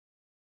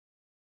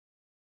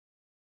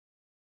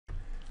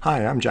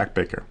Hi, I'm Jack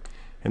Baker.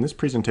 In this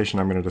presentation,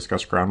 I'm going to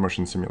discuss ground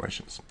motion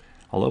simulations.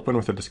 I'll open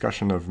with a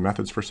discussion of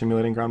methods for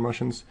simulating ground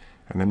motions,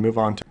 and then move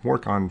on to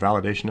work on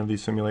validation of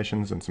these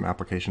simulations and some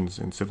applications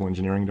in civil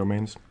engineering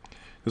domains.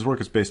 This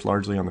work is based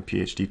largely on the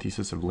PhD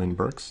thesis of Lynn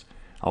Burks.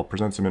 I'll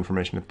present some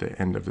information at the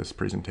end of this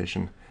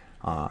presentation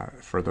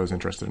for those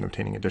interested in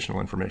obtaining additional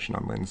information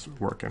on Lynn's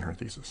work and her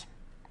thesis.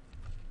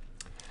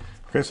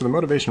 Okay, so the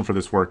motivation for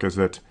this work is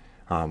that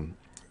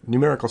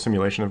numerical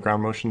simulation of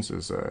ground motions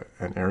is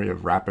an area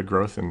of rapid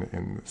growth in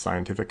the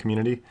scientific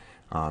community.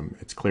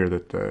 It's clear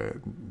that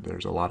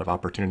there's a lot of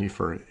opportunity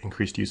for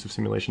increased use of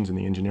simulations in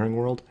the engineering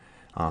world.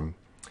 So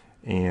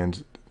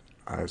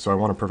I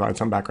want to provide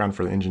some background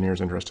for the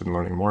engineers interested in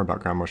learning more about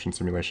ground motion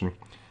simulation.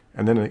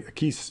 And then a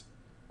key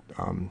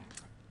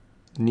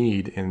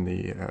need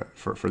in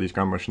for these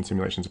ground motion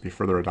simulations to be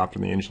further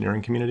adopted in the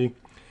engineering community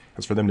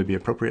is for them to be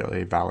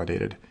appropriately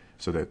validated,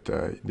 so that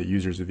the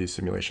users of these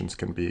simulations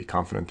can be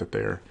confident that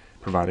they're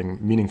providing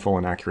meaningful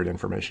and accurate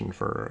information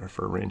for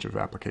a range of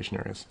application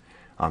areas.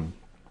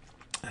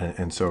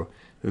 And so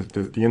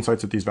the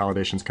insights that these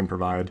validations can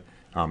provide,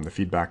 the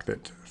feedback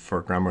that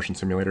for ground motion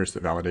simulators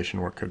that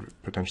validation work could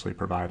potentially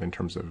provide in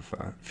terms of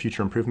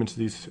future improvements to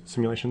these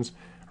simulations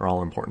are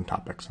all important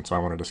topics. And so I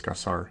want to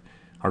discuss our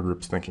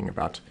group's thinking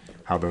about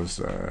how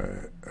those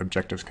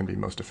objectives can be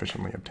most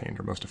efficiently obtained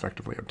or most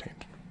effectively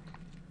obtained.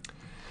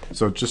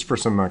 So just for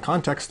some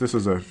context, this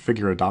is a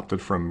figure adopted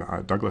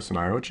from Douglas and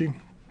Iochi.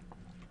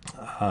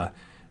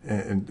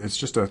 And it's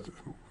just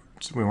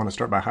we want to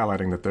start by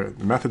highlighting that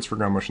the methods for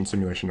ground motion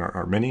simulation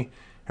are many,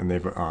 and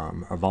they've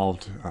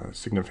evolved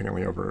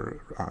significantly over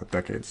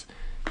decades.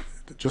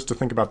 Just to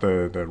think about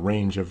the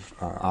range of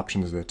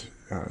options that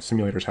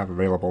simulators have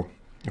available,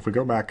 if we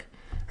go back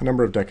a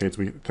number of decades,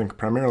 we think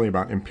primarily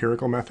about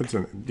empirical methods,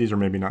 and these are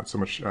maybe not so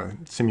much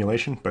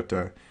simulation, but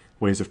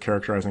ways of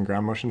characterizing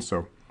ground motion.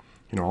 So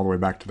all the way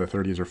back to the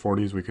 30s or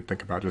 40s, we could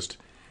think about just,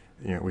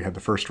 we had the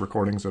first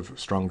recordings of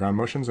strong ground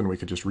motions, and we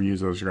could just reuse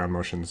those ground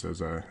motions as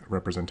a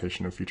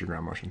representation of future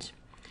ground motions.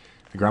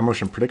 The ground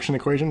motion prediction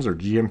equations, or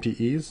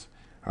GMPEs,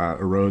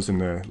 arose in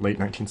the late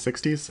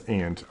 1960s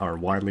and are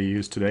widely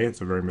used today.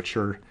 It's a very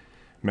mature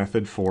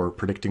method for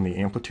predicting the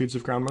amplitudes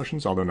of ground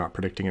motions, although not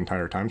predicting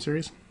entire time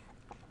series.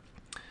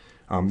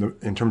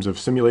 In terms of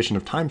simulation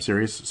of time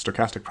series,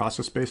 stochastic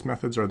process-based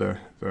methods are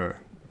the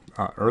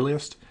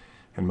earliest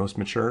and most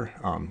mature.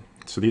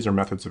 So these are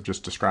methods of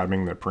just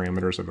describing the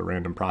parameters of a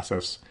random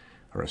process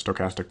or a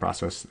stochastic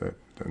process,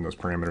 and those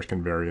parameters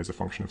can vary as a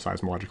function of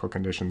seismological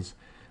conditions.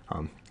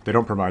 They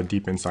don't provide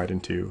deep insight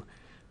into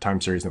time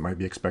series that might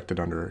be expected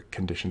under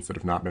conditions that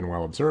have not been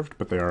well observed,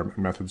 but they are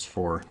methods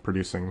for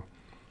producing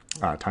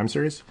time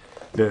series.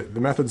 The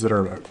methods that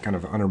are kind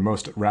of under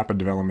most rapid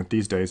development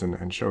these days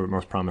and show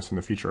most promise in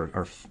the future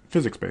are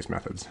physics-based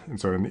methods.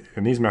 And so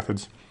in these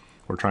methods,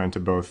 we're trying to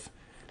both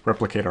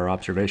replicate our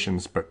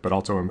observations, but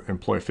also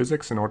employ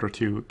physics in order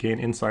to gain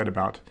insight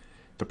about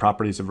the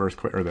properties of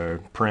earthquakes, or the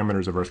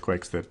parameters of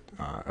earthquakes that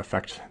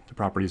affect the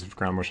properties of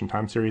ground motion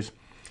time series.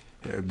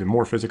 The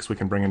more physics we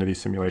can bring into these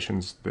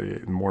simulations,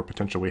 the more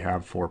potential we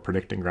have for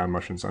predicting ground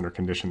motions under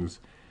conditions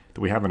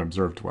that we haven't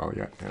observed well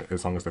yet.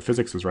 As long as the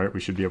physics is right, we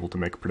should be able to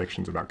make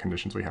predictions about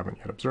conditions we haven't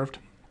yet observed.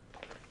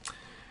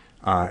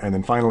 And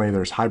then finally,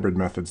 there's hybrid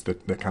methods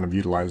that kind of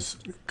utilize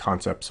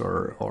concepts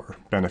or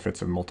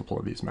benefits of multiple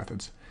of these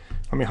methods.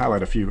 Let me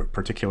highlight a few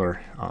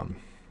particular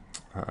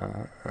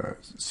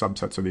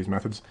subsets of these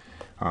methods,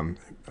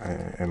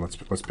 and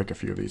let's pick a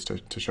few of these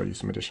to show you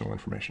some additional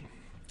information.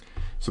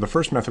 So the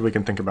first method we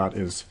can think about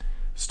is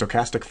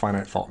stochastic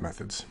finite fault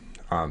methods.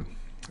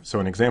 So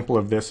an example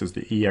of this is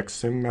the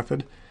EXSIM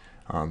method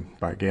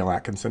by Gail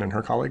Atkinson and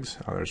her colleagues.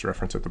 There's a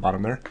reference at the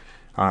bottom there.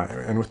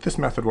 And with this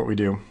method, what we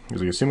do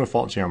is we assume a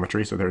fault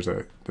geometry. So there's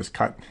this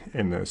cut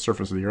in the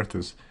surface of the Earth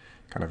is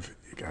kind of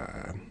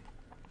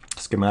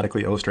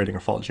schematically illustrating a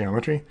fault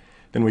geometry.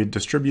 Then we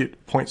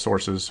distribute point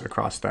sources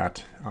across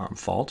that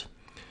fault.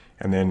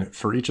 And then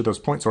for each of those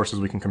point sources,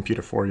 we can compute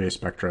a Fourier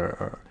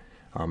spectra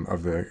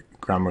of the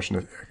ground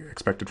motion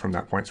expected from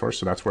that point source.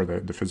 So that's where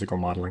the physical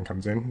modeling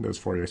comes in. Those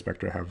Fourier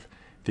spectra have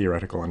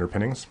theoretical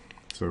underpinnings.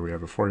 So we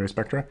have a Fourier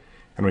spectra,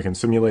 and we can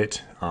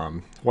simulate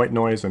white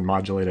noise and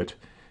modulate it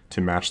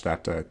to match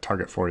that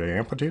target Fourier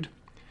amplitude.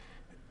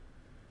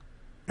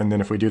 And then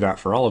if we do that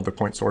for all of the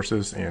point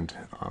sources and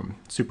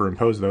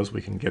superimpose those,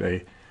 we can get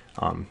a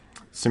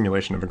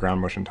simulation of a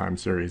ground motion time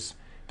series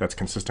that's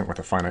consistent with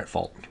a finite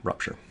fault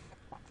rupture.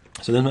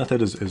 So this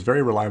method is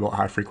very reliable at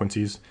high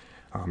frequencies.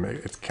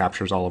 It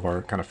captures all of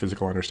our kind of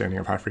physical understanding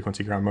of high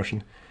frequency ground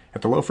motion.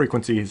 At the low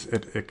frequencies,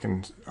 it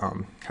can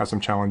have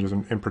some challenges,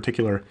 in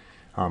particular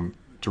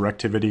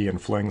directivity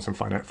and flowing some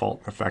finite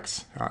fault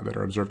effects that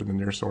are observed in the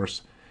near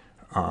source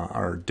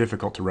are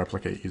difficult to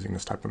replicate using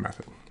this type of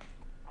method.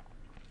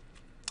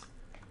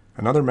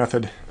 Another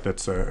method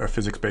that's a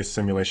physics-based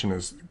simulation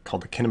is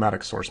called the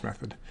kinematic source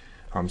method.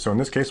 So in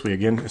this case, we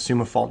again assume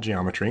a fault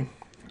geometry.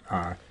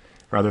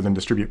 Rather than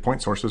distribute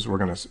point sources, we're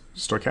going to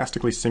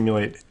stochastically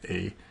simulate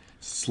a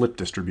slip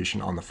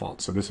distribution on the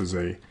fault. So this is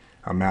a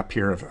a map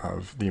here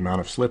of the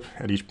amount of slip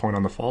at each point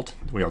on the fault.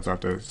 We also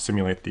have to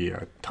simulate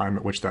the time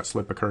at which that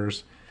slip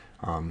occurs,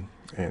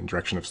 and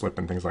direction of slip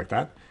and things like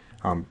that.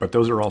 But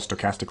those are all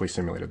stochastically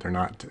simulated. They're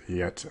not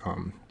yet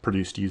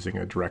produced using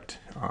a direct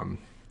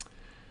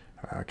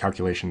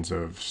calculations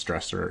of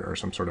stress or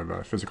some sort of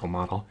a physical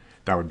model.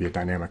 That would be a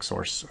dynamic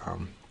source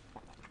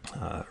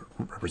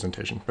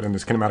representation. But in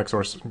this kinematic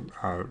source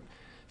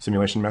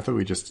simulation method,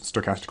 we just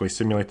stochastically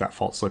simulate that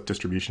fault slip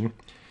distribution.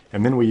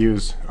 And then we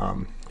use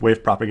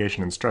wave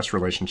propagation and stress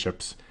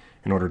relationships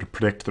in order to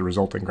predict the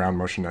resulting ground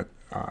motion at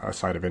a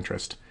site of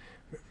interest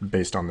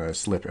based on the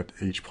slip at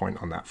each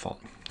point on that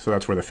fault. So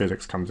that's where the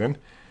physics comes in.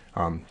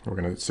 We're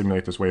going to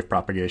simulate this wave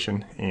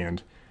propagation,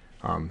 and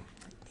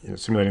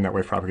simulating that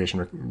wave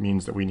propagation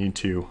means that we need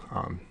to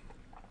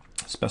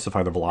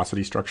specify the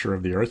velocity structure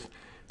of the Earth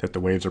that the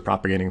waves are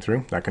propagating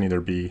through. That can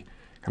either be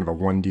kind of a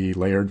 1D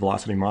layered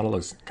velocity model,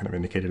 as kind of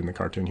indicated in the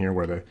cartoon here,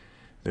 where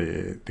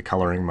the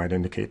coloring might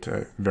indicate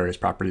various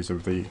properties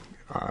of the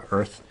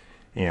Earth,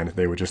 and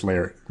they would just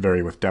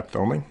vary with depth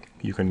only.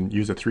 You can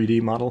use a 3D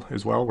model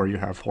as well, where you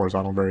have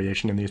horizontal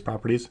variation in these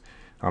properties.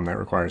 That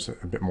requires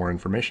a bit more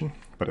information,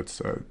 but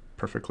it's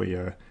perfectly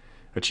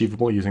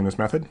achievable using this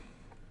method.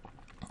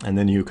 And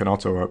then you can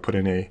also put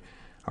in a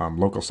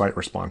local site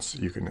response.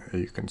 You can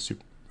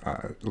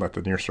let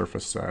the near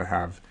surface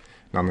have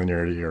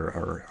nonlinearity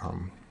or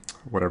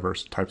whatever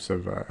types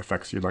of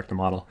effects you'd like to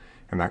model,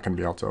 and that can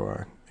be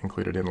also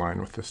included in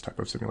line with this type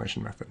of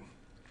simulation method.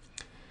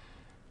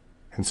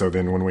 And so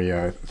then when we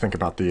think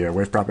about the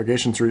wave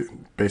propagation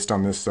based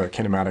on this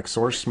kinematic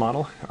source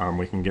model,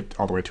 we can get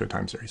all the way to a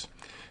time series.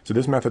 So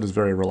this method is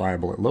very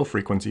reliable at low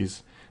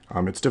frequencies.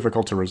 It's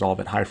difficult to resolve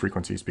at high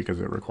frequencies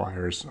because it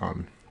requires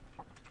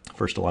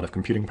first a lot of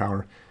computing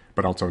power,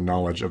 but also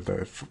knowledge of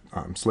the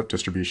slip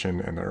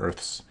distribution and the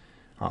Earth's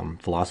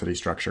velocity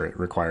structure. It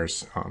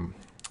requires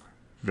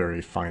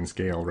very fine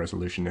scale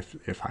resolution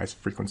if high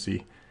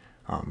frequency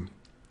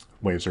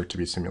waves are to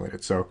be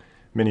simulated. So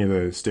many of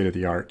the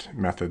state-of-the-art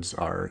methods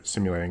are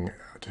simulating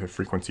to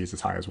frequencies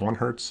as high as 1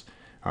 hertz,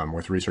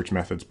 with research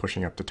methods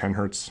pushing up to 10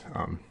 hertz,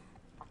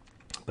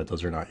 but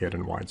those are not yet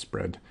in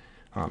widespread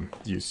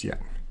use yet.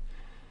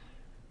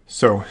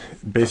 So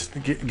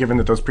given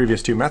that those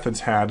previous two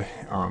methods had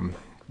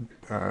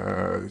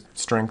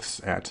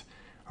strengths at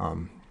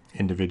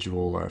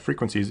individual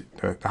frequencies,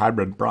 the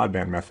hybrid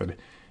broadband method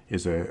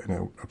is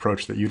an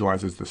approach that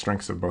utilizes the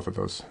strengths of both of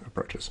those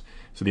approaches.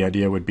 So the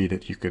idea would be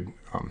that you could,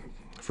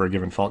 for a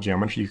given fault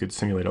geometry, you could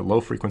simulate a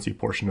low frequency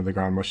portion of the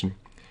ground motion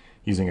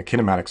using a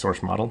kinematic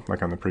source model,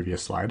 like on the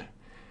previous slide.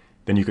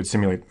 Then you could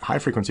simulate high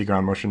frequency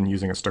ground motion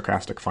using a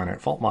stochastic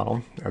finite fault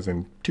model, as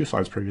in 2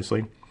 slides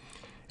previously.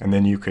 And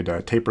then you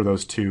could taper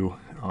those two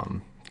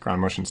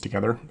ground motions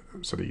together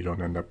so that you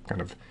don't end up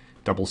kind of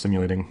double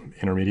simulating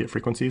intermediate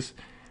frequencies.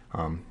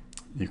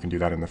 You can do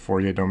that in the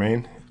Fourier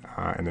domain,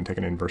 and then take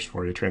an inverse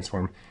Fourier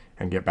transform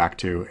and get back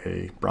to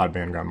a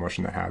broadband ground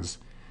motion that has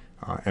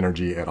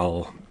energy at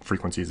all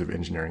frequencies of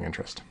engineering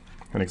interest.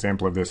 An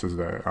example of this is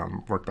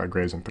the work by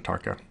Graves and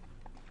Pitarka.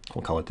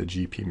 We'll call it the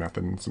GP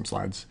method in some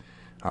slides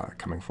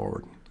coming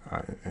forward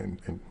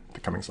in the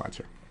coming slides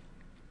here.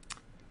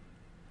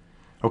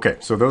 Okay,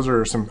 so those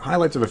are some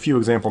highlights of a few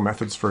example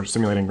methods for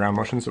simulating ground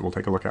motions that we'll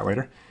take a look at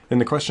later. Then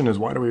the question is,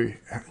 why do we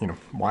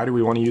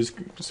want to use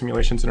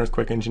simulations in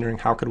earthquake engineering?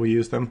 How could we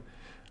use them?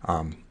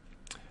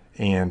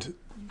 And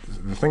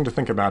the thing to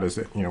think about is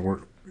that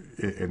we're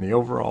in the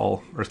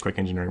overall earthquake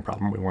engineering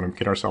problem. We want to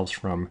get ourselves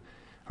from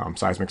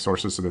seismic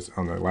sources. So this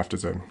on the left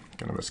is a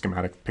kind of a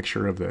schematic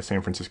picture of the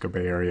San Francisco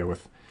Bay Area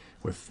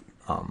with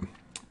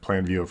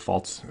plan view of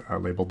faults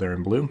labeled there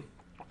in blue.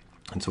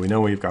 And so we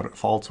know we've got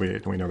faults.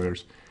 We know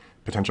there's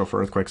potential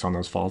for earthquakes on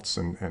those faults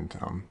and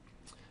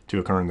to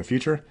occur in the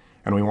future.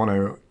 And we want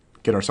to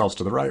get ourselves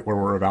to the right where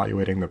we're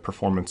evaluating the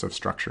performance of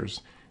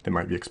structures that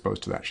might be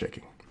exposed to that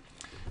shaking.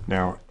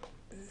 Now,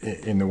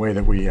 in the way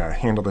that we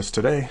handle this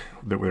today,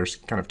 there's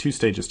kind of 2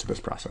 stages to this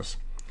process.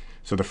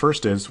 So the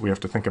first is we have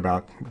to think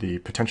about the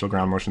potential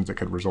ground motions that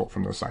could result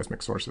from those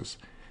seismic sources.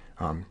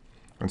 And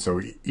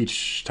so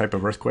each type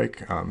of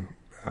earthquake,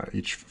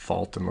 each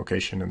fault and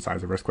location and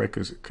size of earthquake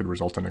could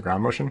result in a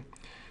ground motion.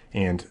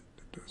 And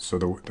so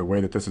the way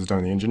that this is done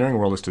in the engineering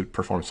world is to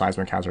perform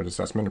seismic hazard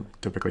assessment,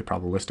 typically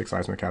probabilistic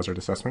seismic hazard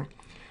assessment,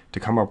 to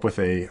come up with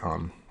a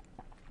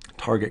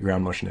target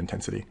ground motion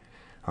intensity.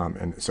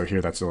 And so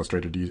here that's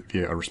illustrated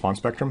via a response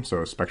spectrum,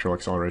 so spectral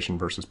acceleration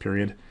versus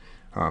period.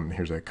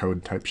 Here's a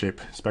code type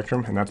shape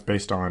spectrum, and that's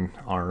based on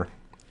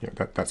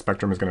that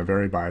spectrum is going to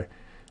vary by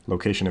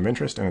location of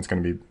interest, and it's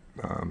going to be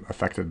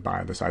affected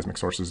by the seismic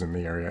sources in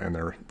the area and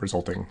their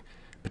resulting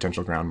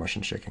potential ground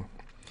motion shaking.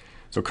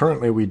 So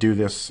currently we do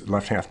this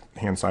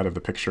left-hand side of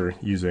the picture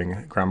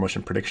using ground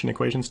motion prediction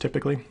equations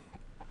typically.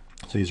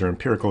 So these are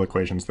empirical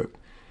equations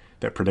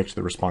that predict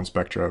the response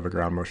spectra of a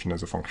ground motion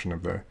as a function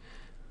of the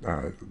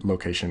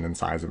location and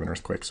size of an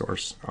earthquake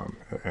source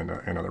and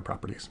other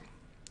properties.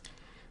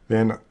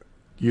 Then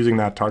using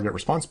that target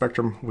response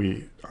spectrum,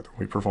 we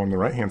perform the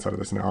right-hand side of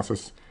this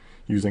analysis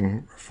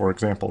using, for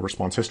example,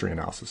 response history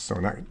analysis. So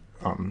in that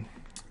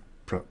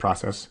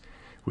process,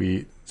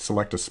 we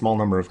select a small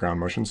number of ground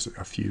motions,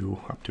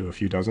 up to a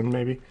few dozen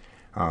maybe,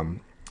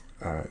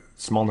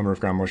 small number of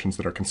ground motions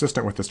that are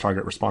consistent with this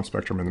target response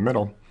spectrum in the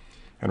middle,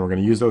 and we're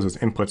going to use those as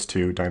inputs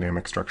to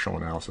dynamic structural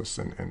analysis,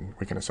 and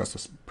we can assess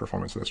the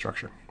performance of the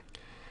structure.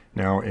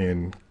 Now,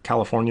 in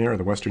California or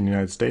the Western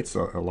United States,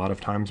 a lot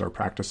of times our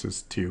practice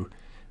is to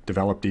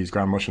develop these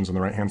ground motions on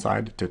the right-hand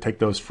side to take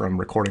those from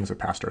recordings of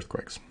past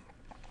earthquakes.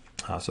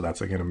 So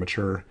that's, again, a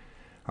mature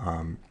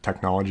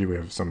technology. We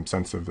have some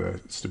sense of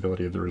the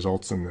stability of the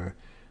results and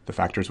the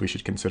factors we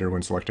should consider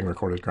when selecting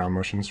recorded ground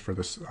motions for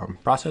this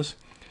process.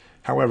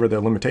 However, the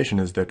limitation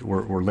is that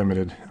we're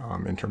limited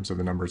in terms of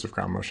the numbers of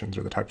ground motions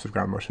or the types of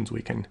ground motions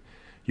we can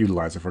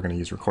utilize if we're going to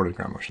use recorded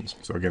ground motions.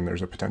 So again,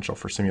 there's a potential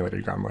for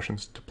simulated ground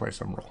motions to play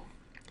some role.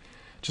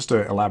 Just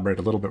to elaborate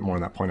a little bit more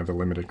on that point of the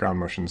limited ground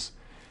motions,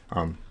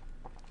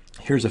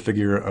 here's a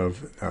figure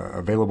of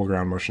available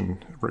ground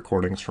motion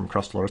recordings from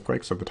crustal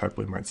earthquakes of the type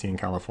we might see in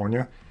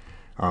California.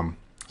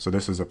 So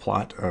this is a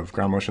plot of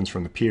ground motions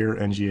from the PEER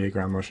NGA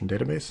ground motion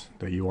database.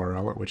 The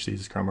URL at which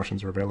these ground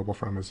motions are available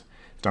from is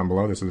down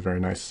below. This is a very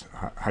nice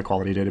high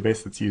quality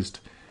database that's used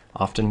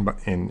often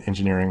in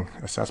engineering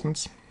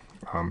assessments.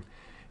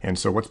 And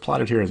so what's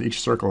plotted here is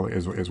each circle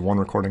is one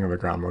recording of a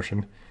ground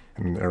motion,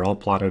 and they're all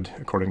plotted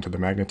according to the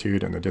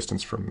magnitude and the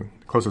distance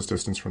closest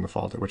distance from the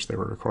fault at which they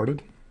were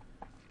recorded.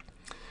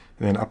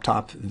 And then up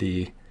top,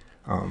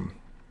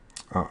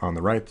 on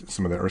the right,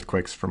 some of the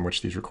earthquakes from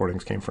which these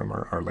recordings came from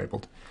are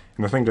labeled.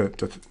 And the thing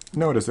to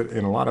note is that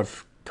in a lot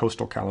of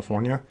coastal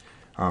California,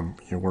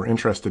 we're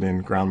interested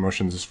in ground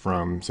motions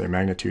from, say,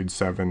 magnitude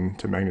 7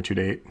 to magnitude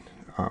 8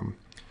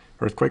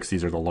 earthquakes.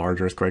 These are the large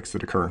earthquakes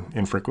that occur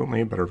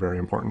infrequently but are very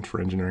important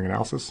for engineering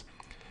analysis.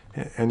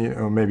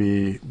 And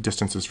maybe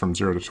distances from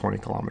 0 to 20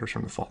 kilometers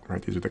from the fault,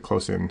 right? These are the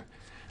close-in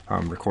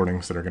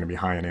recordings that are going to be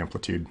high in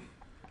amplitude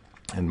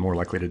and more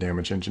likely to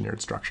damage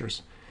engineered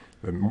structures.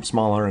 The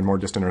smaller and more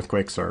distant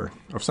earthquakes are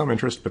of some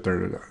interest, but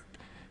they're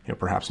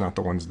perhaps not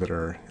the ones that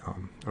are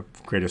of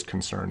greatest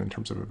concern in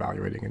terms of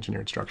evaluating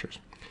engineered structures.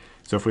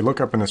 So if we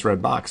look up in this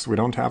red box, we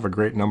don't have a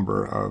great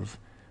number of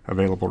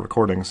available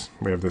recordings.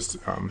 We have this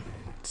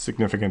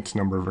significant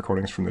number of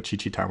recordings from the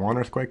Chi-Chi Taiwan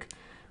earthquake,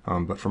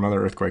 but from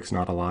other earthquakes,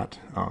 not a lot.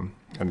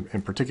 And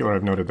in particular,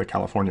 I've noted the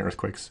California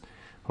earthquakes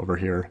over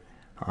here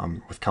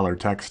with colored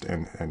text,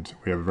 and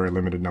we have a very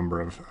limited number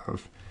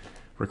of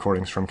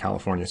recordings from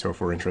California. So if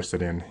we're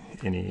interested in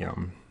any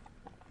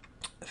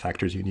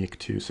factors unique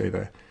to, say,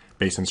 the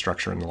basin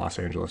structure in the Los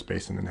Angeles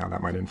basin and how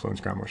that might influence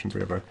ground motions,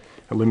 we have a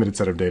limited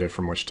set of data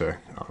from which to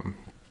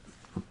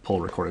pull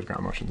recorded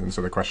ground motions. And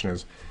so the question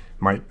is,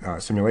 might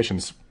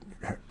simulations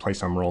play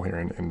some role here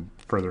in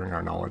furthering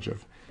our knowledge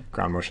of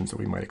ground motions that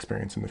we might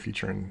experience in the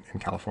future in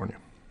California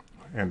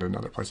and in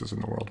other places in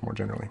the world more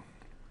generally?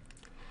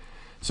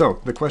 So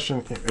the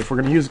question, if we're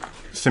going to use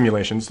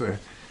simulations,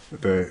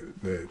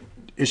 the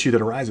issue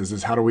that arises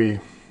is how do we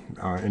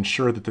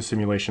ensure that the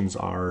simulations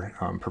are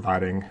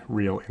providing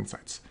real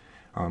insights?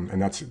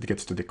 And that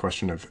gets to the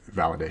question of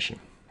validation.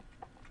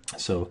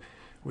 So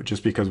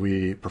just because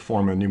we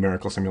perform a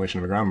numerical simulation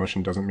of a ground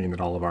motion doesn't mean that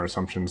all of our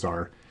assumptions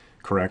are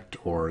correct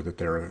or that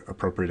they're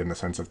appropriate in the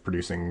sense of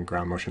producing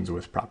ground motions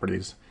with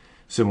properties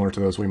similar to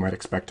those we might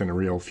expect in a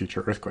real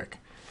future earthquake.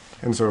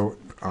 And so,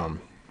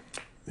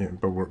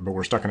 but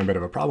we're stuck in a bit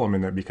of a problem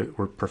in that because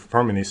we're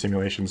performing these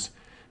simulations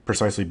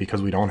precisely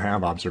because we don't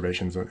have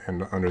observations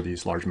and under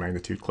these large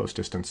magnitude close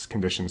distance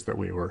conditions that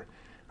we were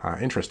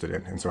interested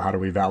in. And so how do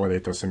we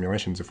validate those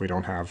simulations if we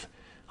don't have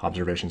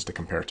observations to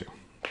compare to?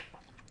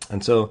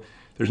 And so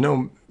there's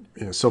no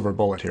silver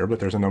bullet here, but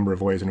there's a number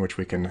of ways in which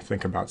we can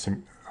think about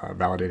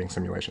validating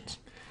simulations.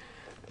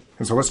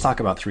 And so let's talk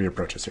about three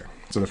approaches here.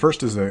 So the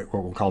first is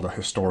what we'll call the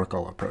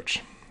historical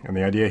approach. And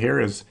the idea here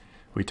is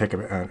we take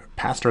a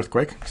past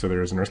earthquake. So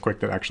there is an earthquake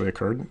that actually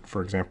occurred,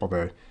 for example,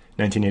 the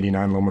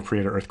 1989 Loma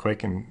Prieta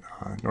earthquake in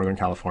Northern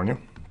California.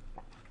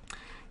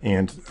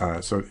 And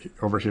so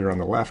over here on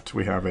the left,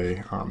 we have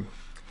a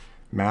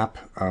map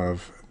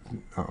of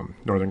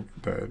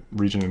the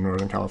region in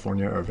Northern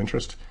California of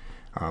interest.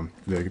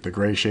 The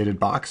gray shaded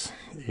box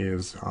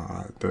is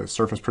the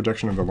surface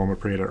projection of the Loma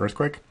Prieta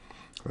earthquake.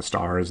 The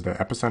star is the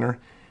epicenter,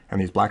 and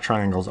these black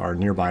triangles are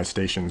nearby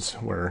stations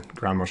where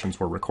ground motions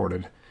were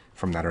recorded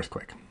from that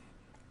earthquake.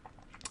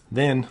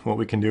 Then what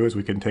we can do is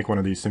we can take one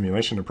of these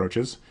simulation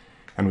approaches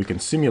and we can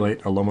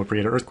simulate a Loma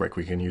Prieta earthquake.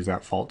 We can use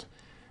that fault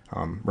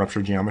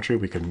rupture geometry.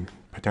 We can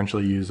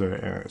potentially use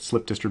a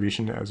slip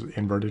distribution as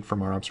inverted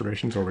from our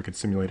observations, or we could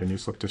simulate a new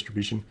slip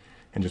distribution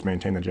and just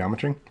maintain the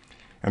geometry.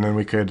 And then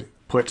we could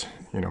put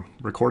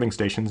recording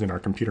stations in our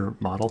computer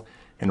model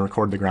and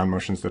record the ground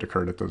motions that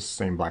occurred at those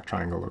same black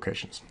triangle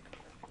locations.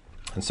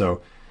 And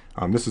so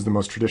this is the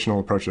most traditional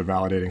approach of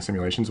validating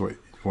simulations.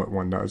 What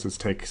one does is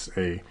takes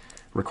a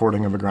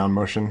recording of a ground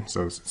motion.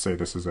 So say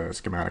this is a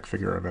schematic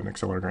figure of an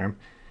accelerogram.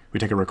 We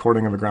take a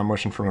recording of a ground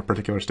motion from a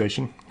particular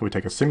station. We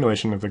take a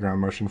simulation of the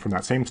ground motion from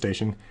that same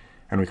station,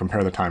 and we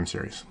compare the time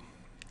series.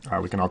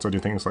 We can also do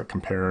things like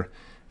compare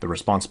the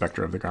response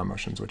spectra of the ground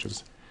motions, which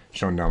is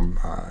shown down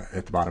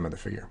at the bottom of the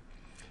figure.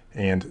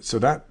 And so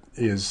that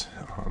is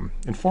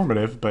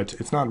informative, but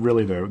it's not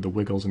really the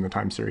wiggles in the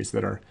time series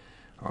that are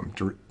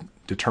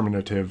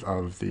determinative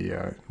of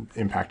the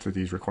impact that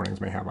these recordings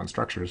may have on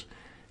structures.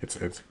 It's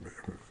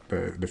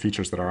the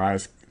features that our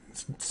eyes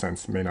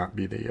sense may not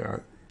be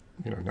the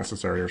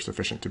necessary or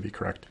sufficient to be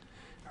correct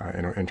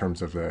in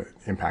terms of the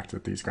impact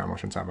that these ground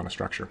motions have on a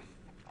structure.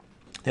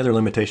 The other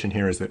limitation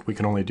here is that we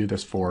can only do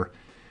this for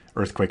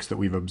earthquakes that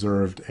we've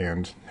observed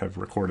and have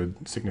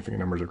recorded significant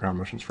numbers of ground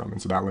motions from,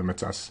 and so that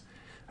limits us.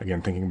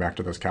 Again, thinking back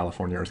to those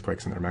California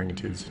earthquakes and their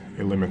magnitudes,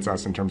 it limits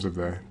us in terms of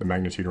the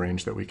magnitude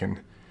range that we can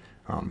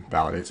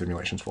validate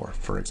simulations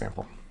for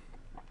example.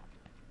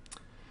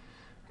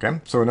 Okay,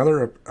 so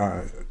another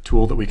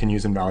tool that we can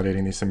use in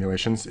validating these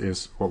simulations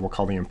is what we'll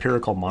call the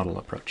empirical model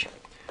approach.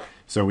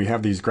 So we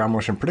have these ground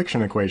motion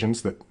prediction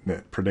equations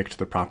that predict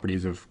the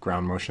properties of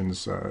ground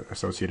motions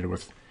associated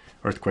with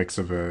earthquakes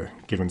of a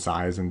given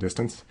size and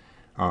distance,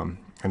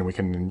 and we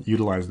can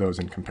utilize those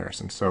in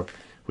comparison. So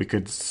we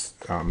could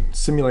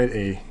simulate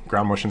a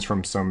ground motions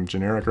from some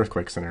generic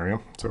earthquake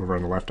scenario. So over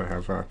on the left,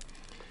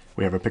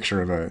 we have a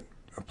picture of a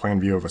plan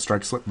view of a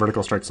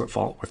vertical strike slip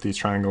fault with these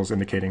triangles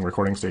indicating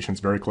recording stations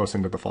very close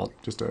into the fault,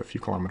 just a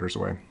few kilometers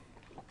away.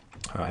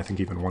 I think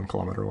even 1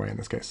 kilometer away in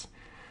this case.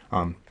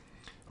 And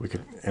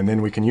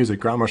then we can use a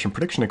ground motion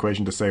prediction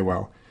equation to say,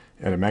 well,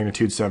 at a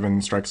magnitude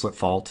 7 strike slip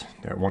fault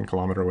at 1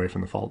 kilometer away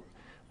from the fault,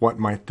 what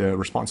might the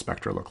response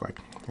spectra look like?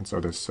 And so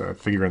this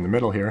figure in the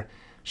middle here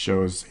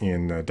shows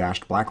in the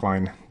dashed black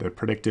line the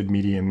predicted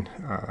median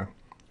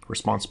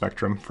response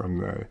spectrum from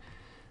the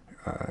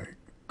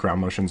ground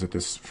motions at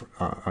this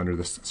under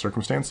this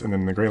circumstance, and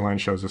then the gray line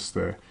shows us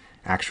the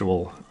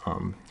actual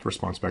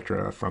response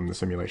spectra from the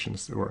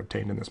simulations that were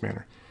obtained in this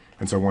manner.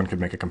 And so one could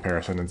make a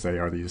comparison and say,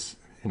 are these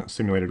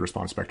simulated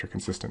response spectra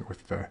consistent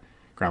with the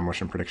ground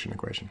motion prediction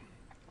equation?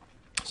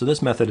 So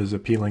this method is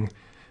appealing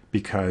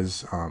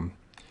because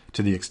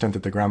to the extent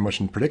that the ground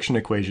motion prediction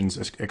equations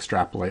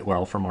extrapolate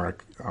well from our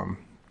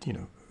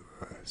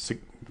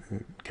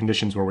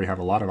conditions where we have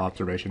a lot of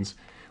observations,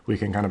 we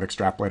can kind of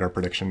extrapolate our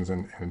predictions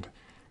and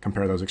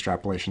compare those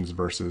extrapolations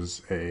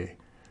versus a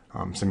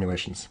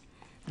simulations.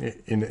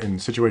 In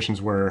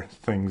situations where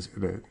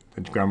the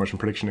ground motion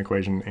prediction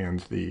equation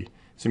and the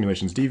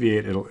simulations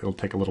deviate, it'll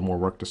take a little more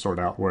work to sort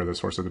out where the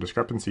source of the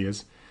discrepancy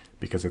is,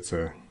 because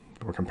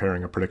we're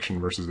comparing a prediction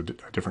versus a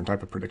different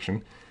type of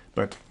prediction.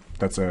 But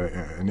that's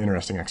an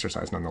interesting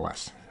exercise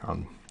nonetheless.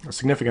 A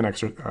significant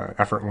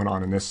effort went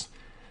on in this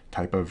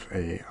type of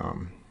a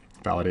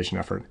validation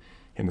effort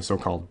in the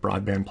so-called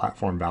Broadband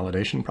Platform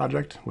Validation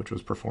Project, which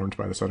was performed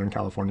by the Southern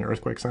California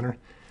Earthquake Center,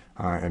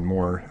 and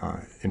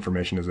more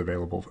information is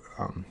available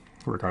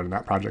regarding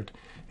that project.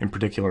 In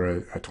particular,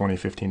 a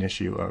 2015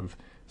 issue of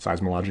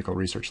Seismological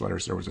Research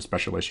Letters, there was a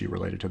special issue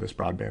related to this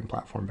Broadband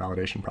Platform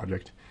Validation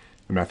Project.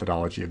 The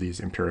methodology of these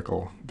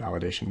empirical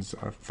validations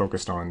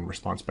focused on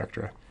response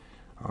spectra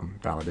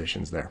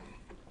validations there.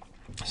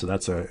 So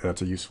that's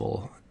a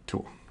useful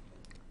tool.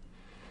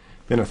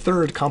 Then a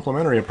third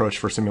complementary approach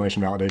for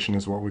simulation validation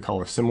is what we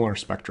call a similar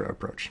spectra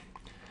approach.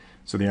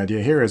 So the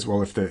idea here is,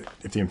 well, if the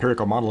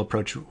empirical model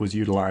approach was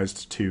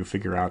utilized to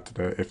figure out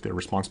if the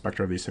response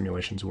spectra of these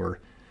simulations were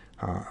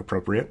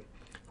appropriate,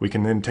 we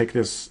can then take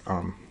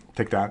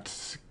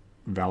that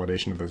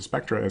validation of the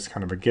spectra as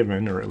kind of a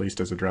given, or at least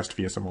as addressed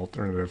via some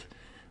alternative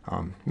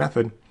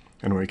method,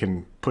 and we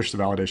can push the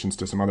validations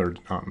to some other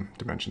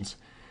dimensions.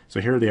 So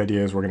here the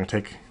idea is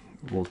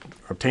we'll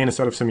obtain a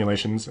set of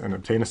simulations and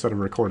obtain a set of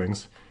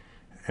recordings,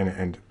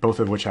 and both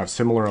of which have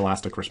similar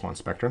elastic response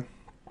spectra.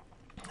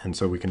 And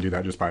so we can do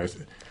that just by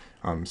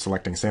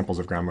selecting samples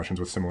of ground motions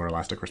with similar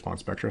elastic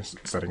response spectra,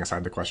 setting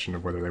aside the question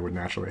of whether they would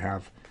naturally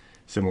have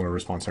similar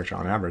response spectra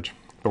on average.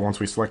 But once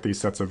we select these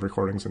sets of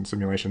recordings and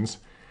simulations,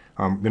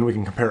 then we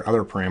can compare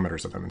other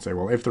parameters of them and say,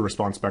 well, if the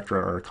response spectra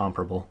are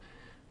comparable,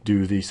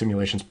 do the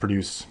simulations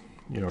produce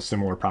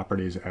similar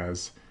properties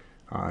as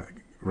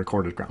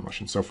recorded ground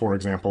motions? So for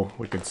example,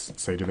 we could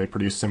say, do they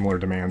produce similar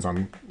demands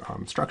on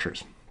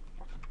structures?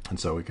 And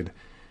so we could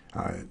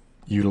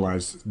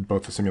utilize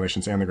both the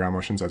simulations and the ground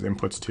motions as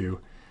inputs to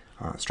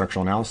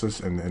structural analysis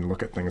and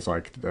look at things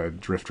like the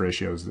drift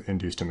ratios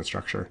induced in the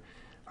structure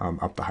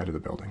up the height of the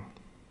building.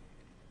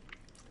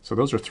 So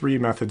those are three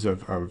methods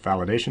of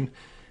validation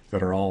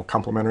that are all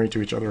complementary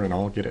to each other and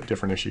all get at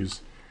different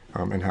issues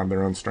and have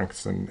their own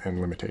strengths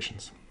and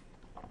limitations.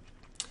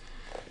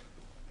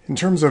 In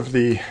terms of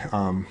the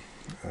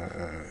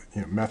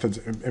methods,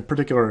 in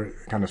particular,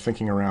 kind of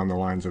thinking around the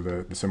lines of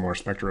the similar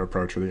spectra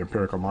approach or the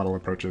empirical model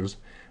approaches,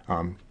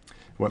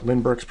 what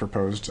Lynn Burks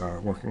proposed,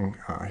 working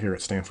here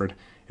at Stanford,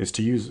 is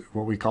to use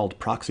what we called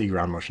proxy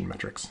ground motion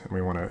metrics. And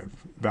we want to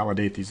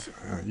validate these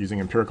using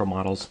empirical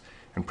models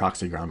and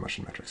proxy ground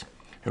motion metrics.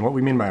 And what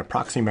we mean by a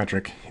proxy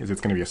metric is it's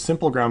going to be a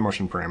simple ground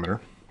motion parameter,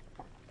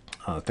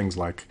 things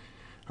like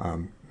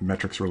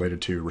metrics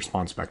related to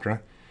response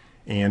spectra,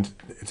 and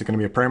it's going to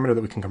be a parameter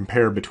that we can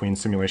compare between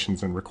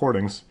simulations and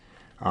recordings.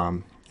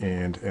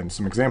 And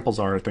some examples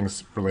are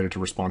things related to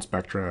response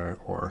spectra,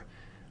 or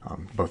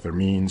both their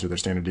means or their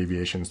standard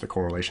deviations, the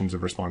correlations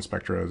of response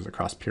spectra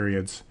across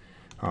periods,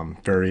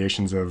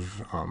 variations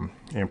of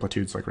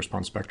amplitudes like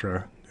response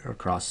spectra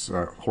across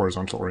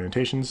horizontal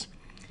orientations,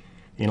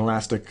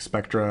 inelastic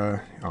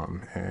spectra,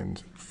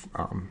 and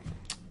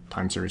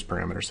time series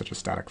parameters such as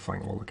static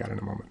fling we'll look at in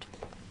a moment.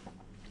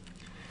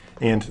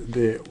 And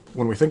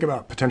when we think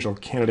about potential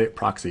candidate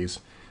proxies,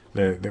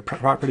 the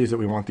properties that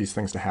we want these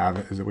things to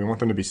have is that we want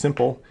them to be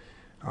simple,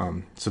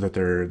 so that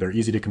they're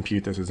easy to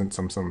compute. This isn't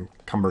some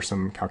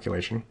cumbersome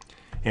calculation,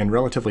 and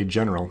relatively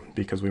general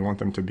because we want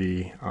them to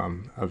be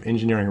of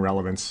engineering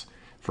relevance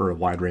for a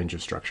wide range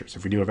of structures.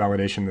 If we do a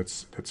validation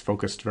that's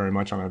focused very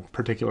much on a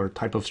particular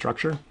type of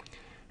structure,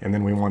 and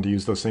then we want to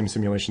use those same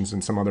simulations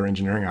in some other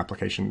engineering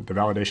application, the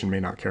validation may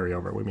not carry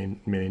over. We may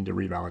need to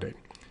revalidate.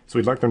 So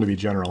we'd like them to be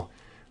general.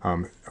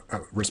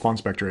 Response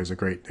spectra is a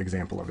great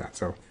example of that.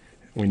 So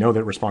we know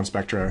that response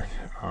spectra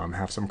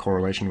have some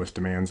correlation with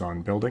demands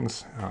on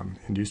buildings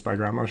induced by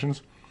ground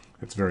motions.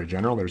 It's very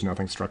general. There's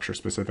nothing structure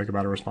specific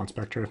about a response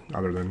spectra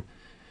other than,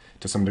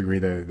 to some degree,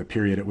 the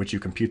period at which you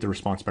compute the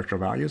response spectral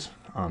values.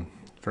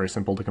 Very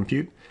simple to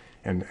compute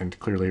and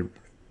clearly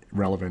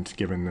relevant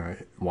given the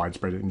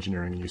widespread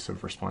engineering use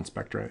of response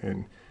spectra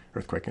in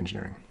earthquake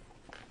engineering.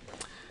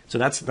 So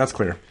that's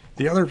clear.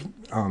 The other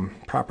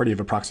property of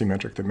a proxy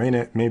metric that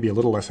may be a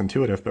little less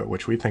intuitive, but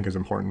which we think is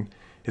important,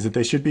 is that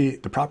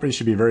the properties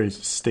should be very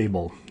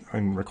stable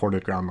in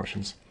recorded ground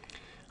motions.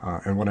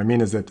 And what I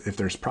mean is that if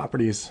there's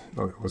properties,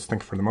 let's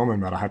think for the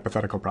moment about a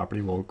hypothetical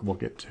property. We'll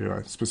get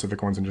to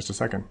specific ones in just a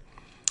second.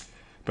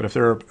 But if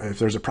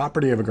there's a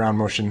property of a ground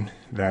motion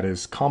that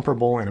is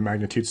comparable in a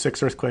magnitude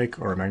 6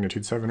 earthquake or a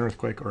magnitude 7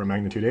 earthquake or a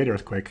magnitude 8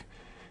 earthquake,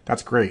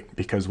 that's great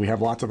because we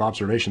have lots of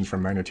observations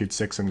from magnitude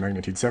 6 and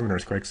magnitude 7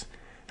 earthquakes,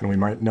 and we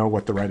might know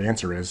what the right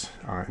answer is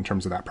in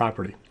terms of that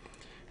property.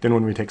 Then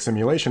when we take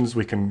simulations,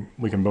 we can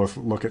both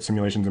look at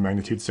simulations of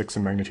magnitude 6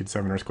 and magnitude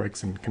 7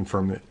 earthquakes and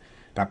confirm that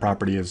that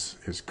property is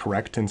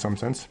correct in some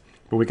sense.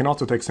 But we can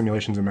also take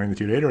simulations of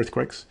magnitude 8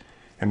 earthquakes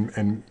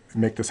and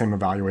make the same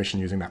evaluation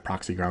using that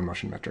proxy ground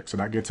motion metric. So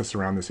that gets us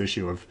around this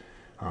issue of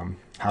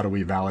how do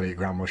we validate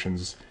ground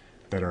motions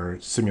that are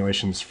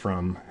simulations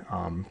from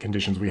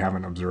conditions we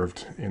haven't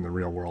observed in the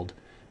real world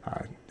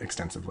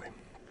extensively.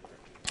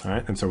 All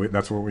right, and so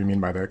that's what we mean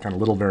by the kind of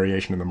little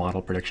variation in the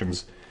model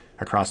predictions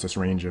across this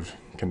range of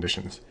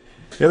conditions.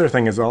 The other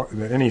thing is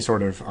that any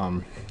sort of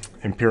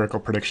empirical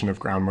prediction of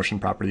ground motion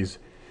properties,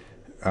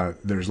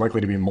 there's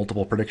likely to be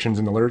multiple predictions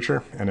in the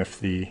literature, and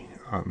if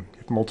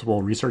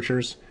multiple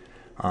researchers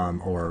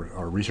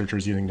or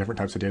researchers using different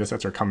types of data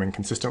sets are coming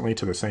consistently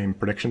to the same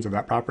predictions of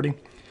that property,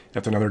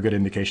 that's another good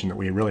indication that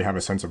we really have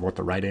a sense of what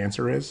the right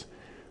answer is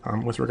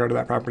with regard to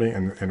that property,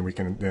 and we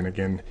can then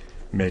again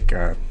make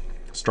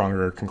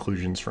stronger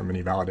conclusions from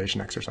any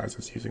validation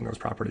exercises using those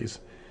properties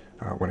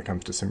when it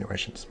comes to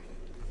simulations.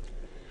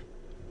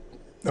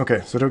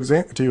 Okay, so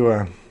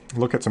to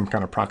look at some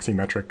kind of proxy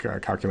metric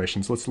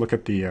calculations, let's look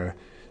at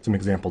some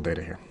example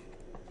data here.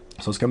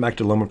 So let's come back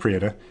to Loma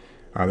Prieta.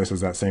 This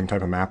is that same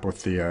type of map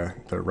with the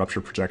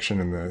rupture projection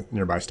and the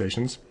nearby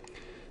stations.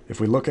 If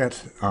we look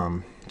at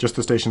just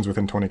the stations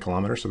within 20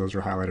 kilometers, so those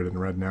are highlighted in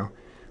red now,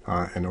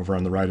 and over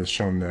on the right is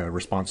shown the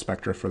response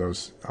spectra for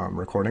those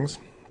recordings.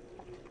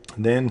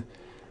 Then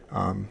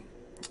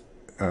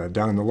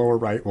down in the lower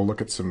right, we'll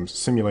look at some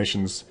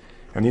simulations,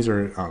 and these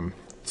are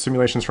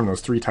simulations from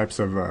those three types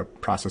of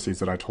processes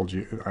that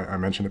I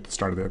mentioned at the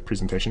start of the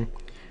presentation.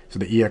 So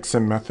the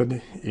EXSIM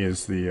method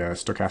is the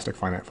stochastic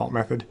finite fault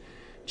method.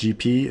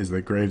 GP is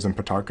the Graves and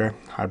Petarka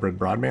hybrid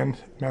broadband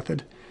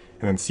method.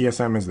 And then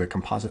CSM is the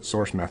composite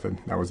source method.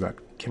 That was that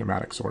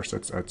kinematic source.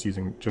 That's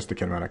using just the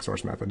kinematic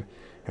source method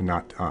and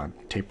not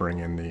tapering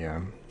in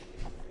the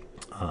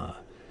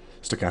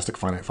stochastic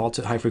finite faults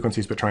at high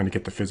frequencies, but trying to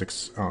get the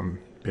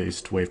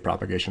physics-based wave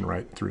propagation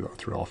right through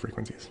all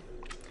frequencies.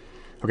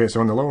 Okay, so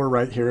in the lower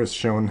right here is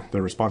shown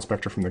the response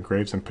spectra from the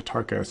Graves and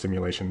Petarka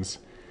simulations.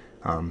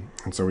 And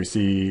so we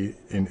see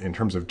in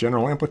terms of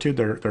general amplitude,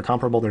 they're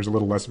comparable. There's a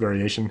little less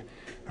variation.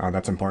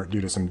 That's in part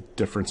due to some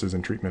differences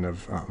in treatment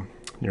of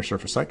near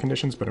surface site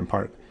conditions, but in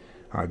part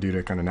due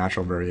to kind of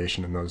natural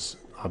variation in those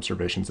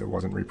observations that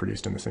wasn't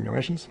reproduced in the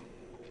simulations.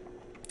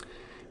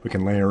 We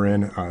can layer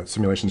in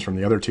simulations from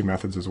the other two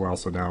methods as well.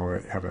 So now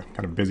we have a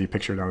kind of busy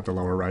picture down at the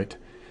lower right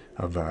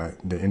of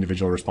the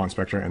individual response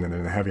spectra, and then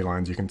in the heavy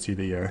lines you can see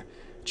the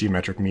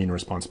geometric mean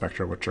response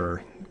spectra, which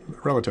are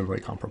relatively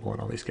comparable in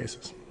all these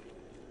cases.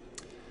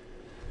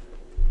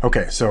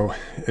 Okay, so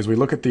as we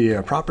look at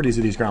the properties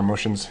of these ground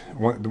motions,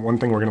 the one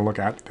thing we're going to look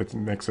at that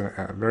makes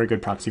a very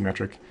good proxy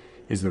metric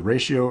is the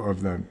ratio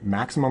of the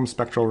maximum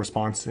spectral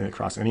response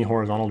across any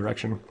horizontal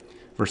direction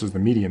versus the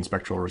median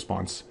spectral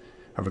response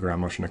of a ground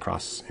motion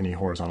across any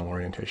horizontal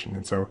orientation.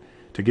 And so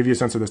to give you a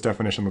sense of this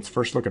definition, let's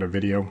first look at a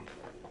video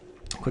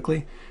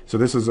quickly. So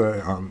this is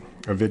a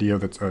video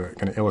that's going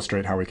to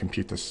illustrate how we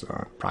compute this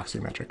proxy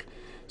metric.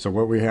 So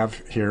what we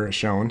have here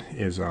shown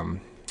is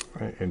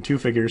in two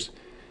figures.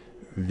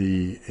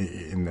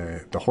 In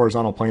the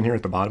horizontal plane here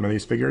at the bottom of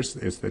these figures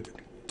is the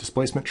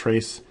displacement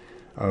trace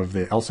of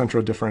the El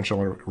Centro differential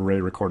array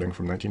recording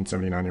from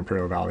 1979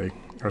 Imperial Valley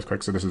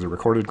earthquake. So this is a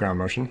recorded ground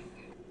motion.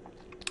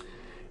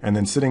 And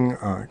then sitting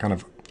kind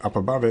of up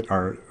above it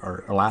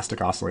are elastic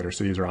oscillators.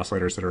 So these are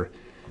oscillators that are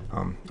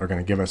going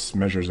to give us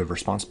measures of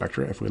response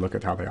spectra if we look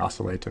at how they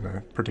oscillate in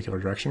a particular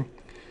direction.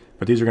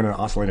 But these are going to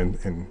oscillate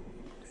in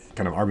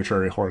kind of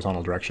arbitrary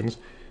horizontal directions.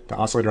 The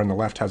oscillator on the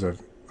left has a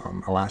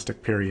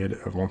elastic period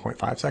of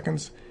 1.5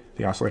 seconds.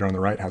 The oscillator on the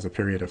right has a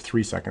period of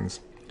 3 seconds.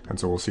 And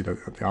so we'll see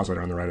that the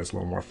oscillator on the right is a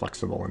little more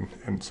flexible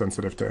and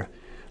sensitive to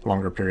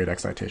longer period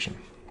excitation.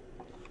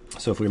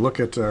 So if we look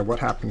at what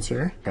happens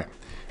here, okay,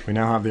 we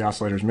now have the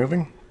oscillators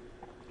moving.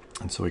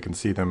 And so we can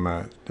see them,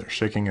 they're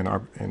shaking in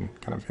kind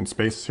of in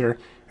space here.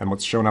 And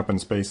what's shown up in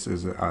space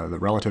is the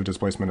relative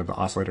displacement of the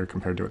oscillator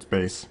compared to its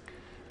base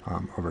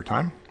over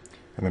time.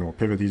 And then we'll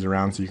pivot these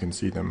around so you can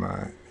see them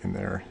in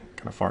their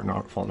kind of fault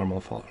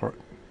normal,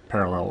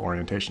 parallel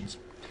orientations.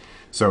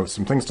 So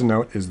some things to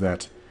note is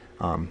that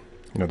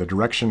the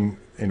direction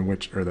in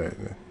which, or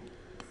the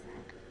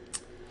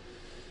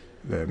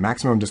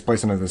maximum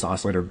displacement of this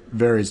oscillator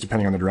varies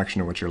depending on the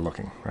direction in which you're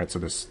looking, right? So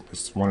this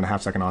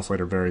 1.5 second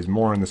oscillator varies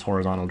more in this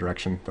horizontal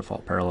direction, the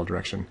fault parallel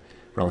direction,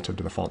 relative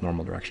to the fault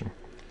normal direction.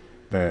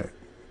 And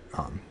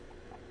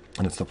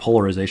it's the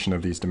polarization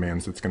of these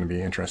demands that's going to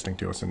be interesting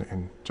to us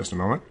in just a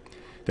moment.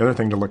 The other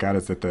thing to look at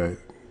is that the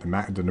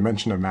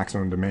dimension of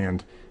maximum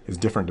demand is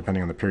different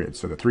depending on the period.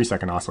 So the 3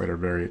 second oscillator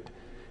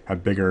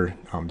had bigger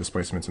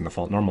displacements in the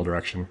fault normal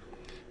direction.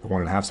 The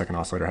 1.5 second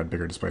oscillator had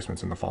bigger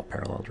displacements in the fault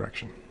parallel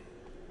direction.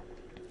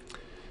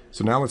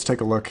 So now let's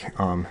take a look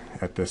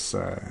at these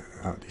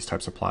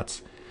types of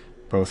plots,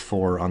 both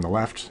for on the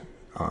left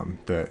an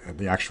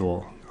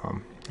actual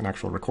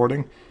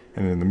recording,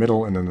 and in the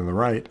middle and then in the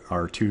right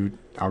are two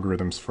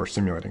algorithms for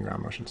simulating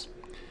ground motions.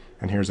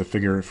 And here's a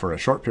figure for a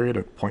short period,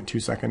 a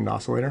 0.2 second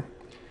oscillator,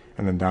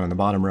 and then down in the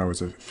bottom row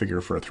is a figure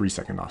for a 3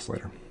 second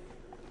oscillator.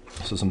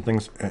 So some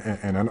things,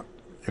 and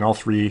in all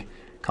three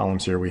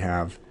columns here we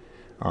have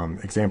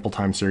example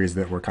time series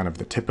that were kind of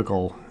the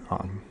typical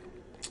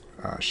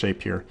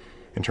shape here,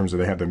 in terms of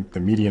they had the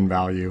median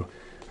value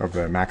of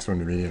the maximum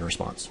to median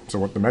response. So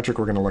what the metric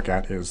we're going to look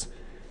at is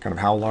kind of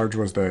how large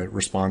was the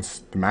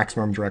response, the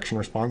maximum direction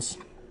response,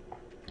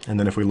 and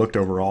then if we looked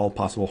over all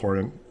possible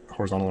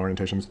horizontal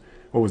orientations,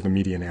 what was the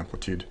median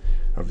amplitude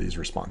of these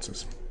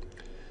responses.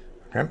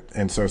 Okay,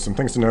 and so some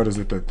things to note is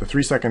that the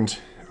 3 second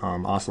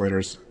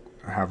oscillators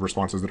have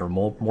responses that are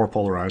more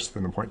polarized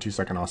than the 0.2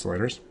 second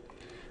oscillators.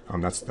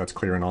 That's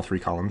clear in all three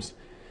columns.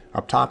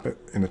 Up top,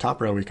 in the top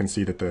row, we can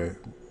see that the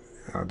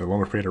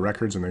Loma Prieta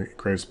records and the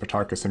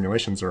Graves-Pitarca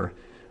simulations are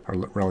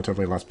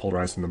relatively less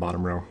polarized in the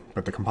bottom row,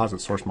 but the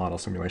composite source model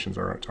simulations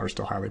are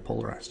still highly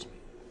polarized.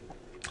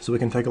 So we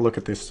can take a look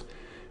at this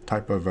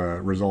type of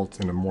result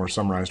in a more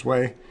summarized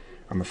way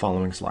on the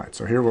following slide.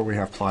 So here what we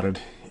have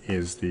plotted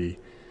is the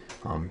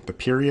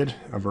period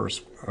of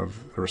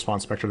the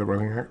response spectra that we're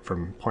looking at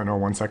from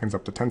 0.01 seconds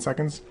up to 10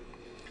 seconds.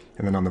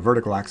 And then on the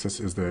vertical axis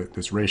is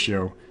this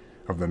ratio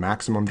of the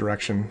maximum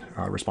direction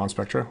response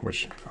spectra,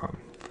 which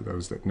for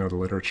those that know the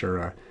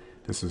literature,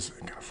 this is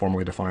kind of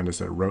formally defined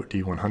as a Rote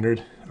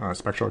D100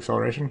 spectral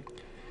acceleration.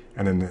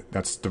 And then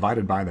that's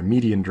divided by the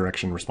median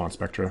direction response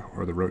spectra,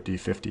 or the Rote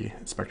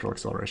D50 spectral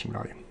acceleration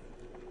value.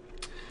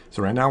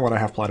 So right now what I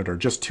have plotted are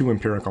just two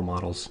empirical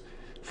models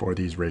for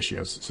these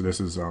ratios. So this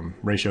is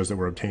ratios that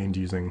were obtained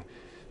using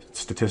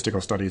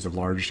statistical studies of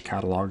large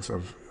catalogs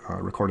of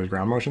recorded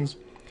ground motions.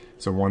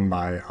 So one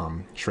by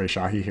Shrey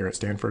Shahi here at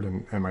Stanford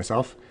and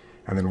myself,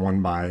 and then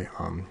one by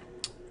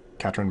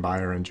Katrin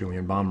Beyer and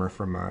Julian Baumer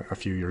from a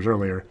few years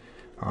earlier.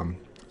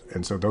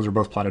 And so those are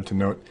both plotted to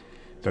note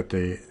that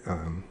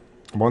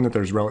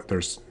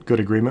there's good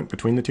agreement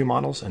between the two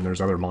models, and there's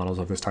other models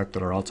of this type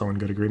that are also in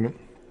good agreement.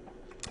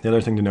 The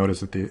other thing to note is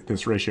that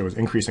this ratio is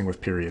increasing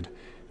with period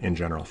in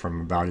general,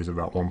 from values of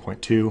about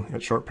 1.2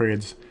 at short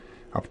periods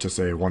up to,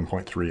 say,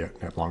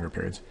 1.3 at longer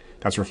periods.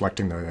 That's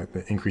reflecting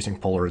the increasing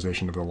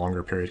polarization of the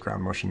longer period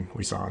ground motion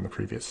we saw on the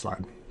previous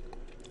slide.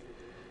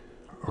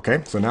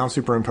 Okay, so now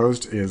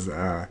superimposed is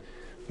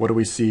what do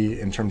we see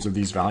in terms of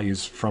these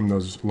values from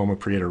those Loma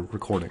Prieta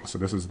recordings. So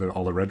this is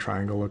all the red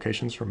triangle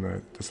locations from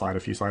the slide a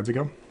few slides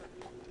ago.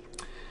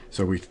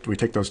 So we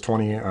take those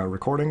 20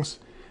 recordings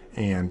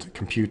and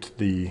compute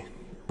the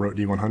Rote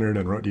D100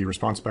 and Rote D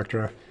response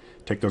spectra,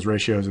 take those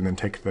ratios and then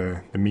take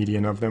the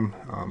median of them,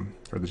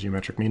 or the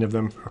geometric mean of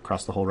them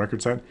across the whole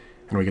record set,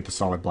 and we get the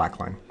solid black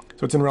line.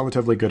 So it's in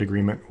relatively good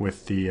agreement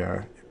with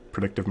the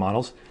predictive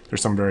models.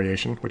 There's some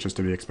variation, which is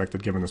to be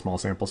expected given the small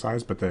sample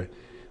size, but the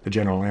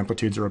general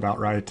amplitudes are about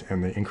right,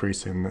 and the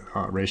increase in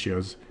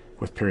ratios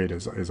with period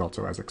is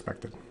also as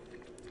expected.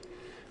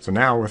 So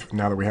now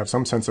that we have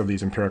some sense of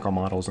these empirical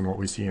models and what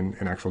we see in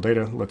actual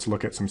data, let's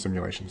look at some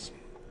simulations.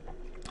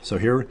 So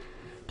here,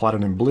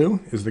 plotted in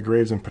blue, is the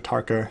Graves and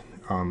Pitarca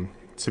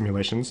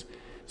simulations.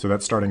 So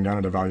that's starting down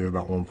at a value of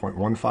about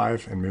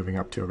 1.15 and moving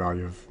up to a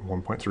value of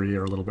 1.3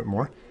 or a little bit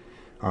more.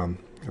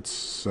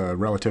 It's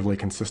relatively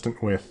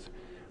consistent with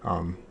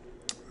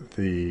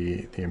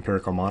the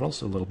empirical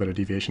models, a little bit of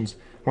deviations.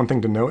 One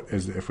thing to note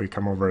is that if we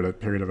come over at a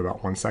period of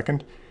about 1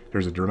 second,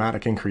 there's a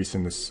dramatic increase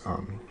in this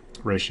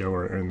ratio,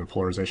 or in the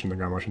polarization of the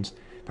ground motions.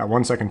 That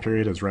 1 second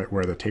period is right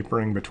where the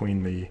tapering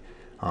between the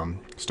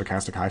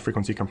stochastic high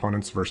frequency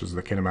components versus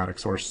the kinematic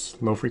source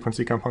low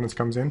frequency components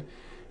comes in.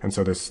 And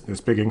so this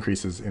big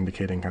increase is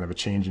indicating kind of a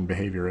change in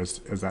behavior as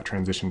that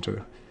transition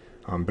to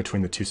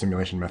between the two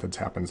simulation methods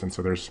happens. And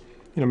so there's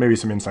maybe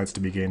some insights to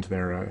be gained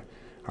there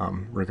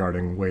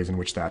regarding ways in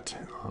which that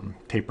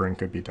tapering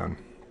could be done.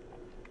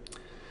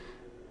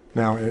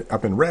 Now,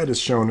 up in red is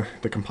shown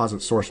the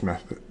composite source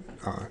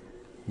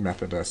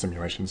method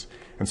simulations.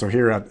 And so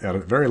here at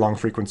very long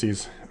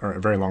frequencies, or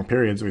at very long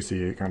periods, we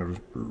see kind of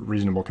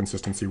reasonable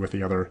consistency with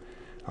the other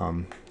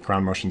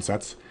ground motion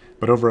sets.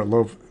 But over at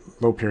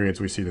low periods,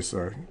 we see this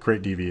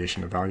great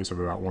deviation of values of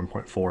about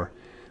 1.4,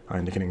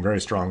 indicating very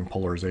strong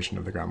polarization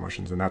of the ground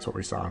motions. And that's what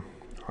we saw,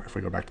 if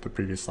we go back to the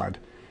previous slide,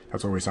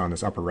 that's what we saw in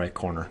this upper right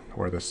corner,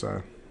 where this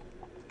at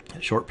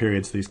short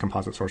periods, these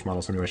composite source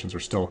model simulations are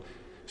still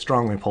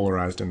strongly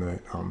polarized in the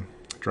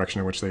direction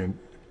in which they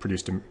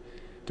produce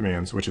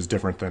demands, which is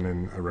different than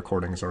in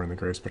recordings or in the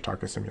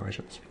Graves-Patarka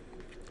simulations.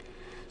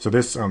 So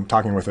this,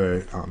 talking with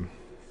this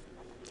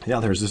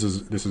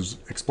is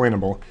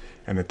explainable,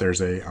 and that there's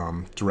a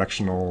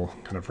directional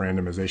kind of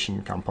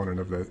randomization component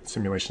of the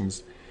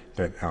simulations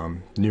that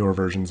newer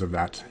versions of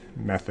that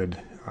method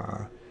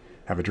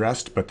have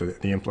addressed, but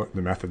the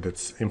method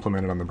that's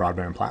implemented on the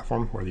broadband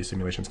platform where these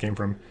simulations came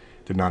from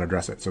did not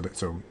address it.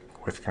 So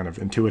with kind of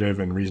intuitive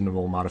and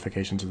reasonable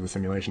modifications of the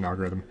simulation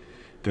algorithm,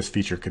 this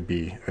feature could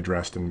be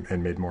addressed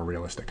and made more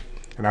realistic.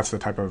 And that's the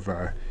type of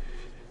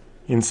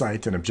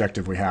insight and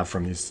objective we have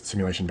from these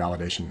simulation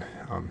validation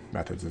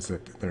methods, is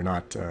that they're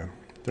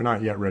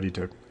not yet ready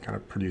to kind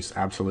of produce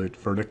absolute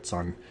verdicts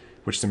on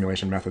which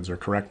simulation methods are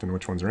correct and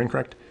which ones are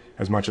incorrect,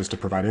 as much as to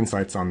provide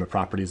insights on the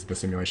properties of the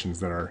simulations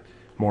that are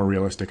more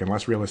realistic and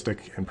less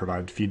realistic, and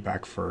provide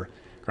feedback for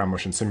ground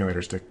motion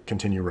simulators to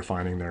continue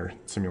refining their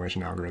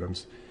simulation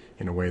algorithms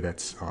in a way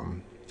that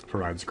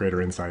provides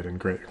greater insight and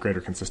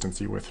greater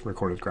consistency with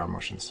recorded ground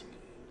motions.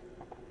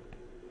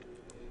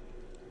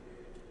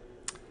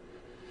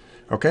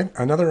 Okay,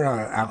 another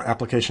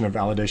application of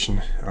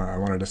validation I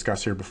want to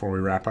discuss here before we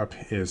wrap up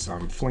is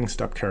fling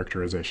step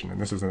characterization.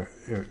 And this is a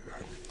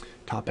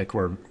topic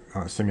where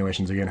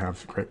simulations, again,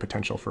 have great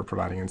potential for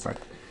providing insight.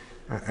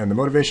 And the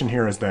motivation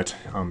here is that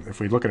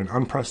if we look at an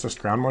unprocessed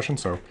ground motion,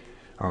 so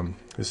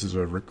this is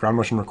a ground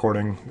motion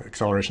recording,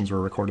 accelerations were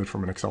recorded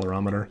from an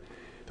accelerometer.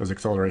 Those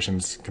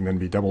accelerations can then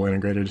be double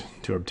integrated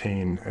to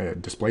obtain a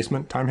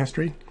displacement time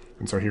history.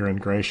 And so here in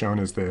gray shown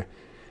is the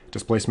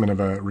displacement of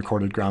a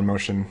recorded ground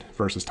motion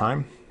versus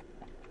time.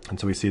 And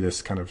so we see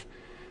this kind of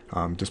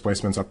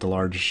displacements up to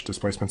large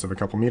displacements of a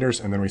couple meters,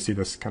 and then we see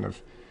this kind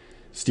of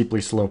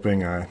steeply sloping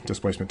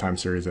displacement time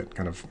series at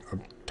kind of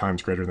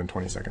times greater than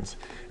 20 seconds.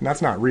 And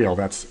that's not real.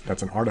 That's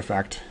an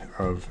artifact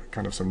of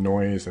kind of some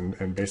noise and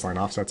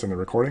baseline offsets in the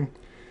recording,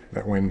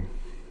 that when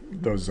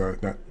those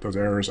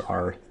errors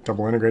are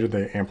double integrated,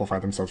 they amplify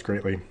themselves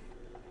greatly,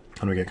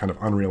 and we get kind of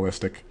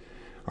unrealistic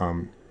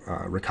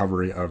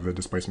recovery of the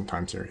displacement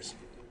time series.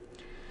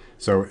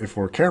 So if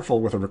we're careful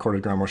with a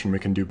recorded ground motion, we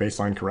can do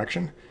baseline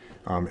correction,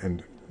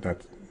 and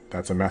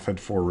that's a method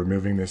for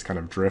removing this kind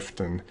of drift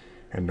and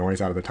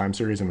noise out of the time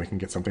series, and we can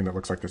get something that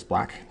looks like this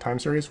black time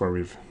series, where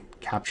we've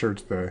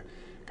captured the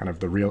kind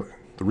of the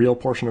real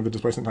portion of the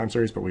displacement time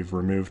series, but we've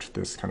removed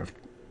this kind of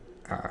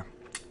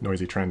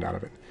noisy trend out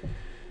of it.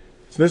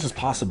 So this is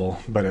possible,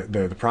 but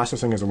the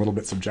processing is a little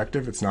bit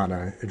subjective. It's not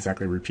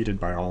exactly repeated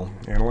by all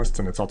analysts,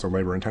 and it's also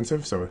labor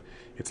intensive, so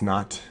it's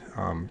not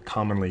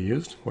commonly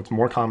used. What's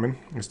more common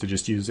is to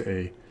just use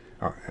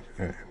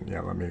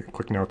let me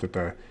quick note that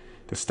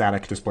the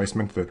static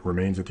displacement that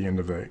remains at the end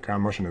of the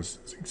ground motion is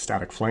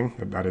static fling.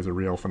 That is a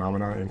real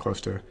phenomena in close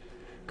to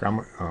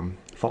ground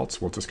faults.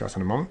 We'll discuss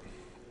in a moment.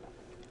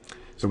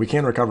 So we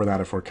can recover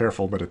that if we're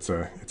careful, but it's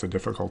a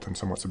difficult and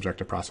somewhat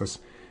subjective process.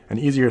 An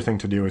easier thing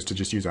to do is to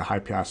just use a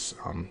high-pass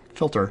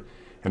filter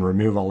and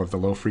remove all of the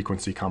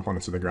low-frequency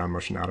components of the ground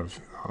motion out of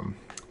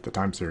the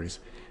time series.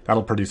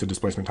 That'll produce a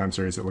displacement time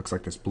series that looks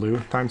like this blue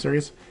time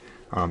series,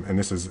 and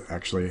this is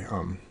actually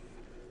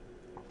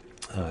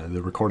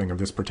the recording of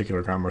this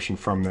particular ground motion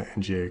from the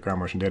NGA ground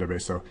motion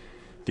database. So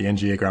the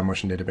NGA ground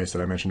motion database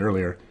that I mentioned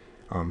earlier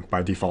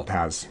by default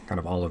has kind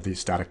of all of these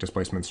static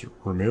displacements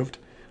removed.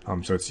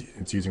 So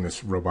it's using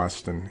this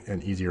robust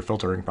and easier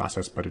filtering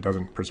process, but it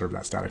doesn't preserve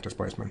that static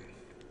displacement.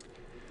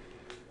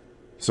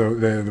 So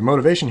the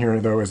motivation here,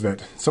 though, is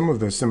that some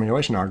of the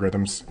simulation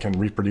algorithms can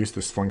reproduce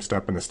this fling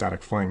step and the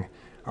static fling,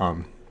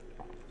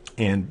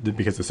 and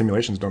because the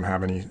simulations don't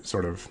have any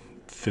sort of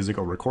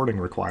physical recording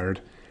required,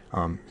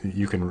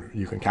 you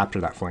can capture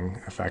that fling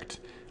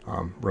effect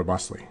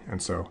robustly, and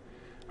so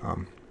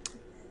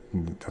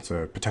that's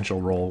a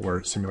potential role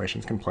where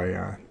simulations can play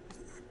a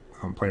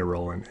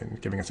role in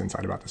giving us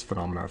insight about this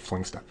phenomena of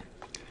fling step.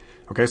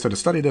 Okay, so to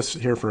study this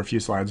here for a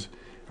few slides,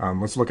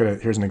 let's look at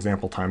it. Here's an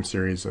example time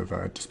series of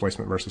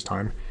displacement versus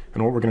time,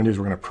 and what we're going to do is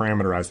we're going to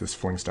parameterize this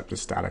fling step to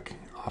static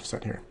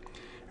offset here.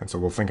 And so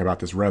we'll think about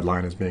this red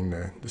line as being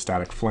the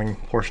static fling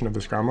portion of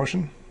this ground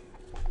motion,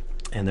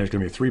 and there's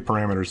going to be 3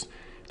 parameters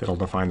that'll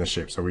define the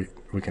shape. So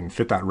we can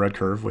fit that red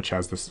curve, which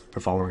has the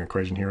following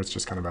equation here. It's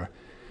just kind of a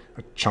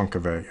chunk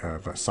of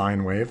a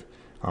sine wave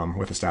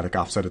with a static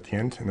offset at the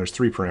end. And there's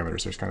three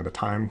parameters. There's kind of the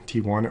time,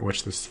 t1, at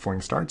which this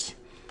fling starts.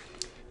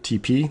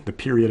 TP, the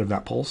period of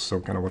that pulse, so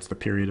kind of what's the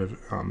period of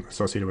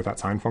associated with that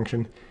sine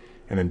function.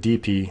 And then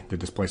DP, the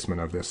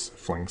displacement of this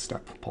fling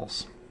step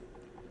pulse.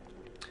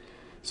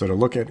 So to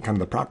look at kind of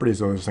the properties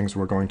of those things,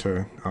 we're going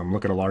to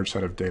look at a large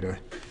set of data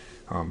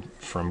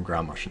from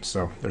ground motions.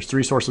 So there's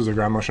three sources of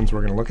ground motions we're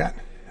going to look at.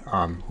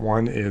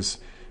 One is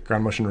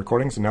ground motion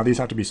recordings, and now these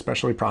have to be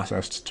specially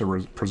processed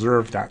to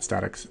preserve that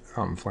static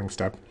fling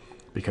step,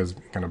 because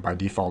kind of by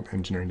default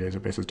engineering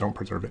databases don't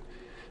preserve it.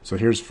 So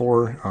here's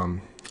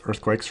 4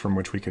 earthquakes from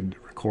which we could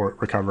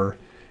recover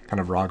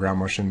kind of raw ground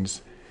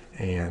motions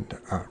and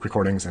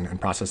recordings and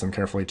process them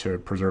carefully to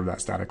preserve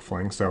that static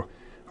fling. So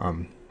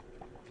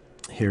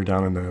here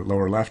down in the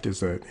lower left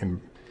is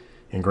in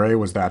gray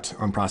was that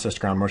unprocessed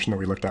ground motion that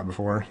we looked at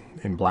before.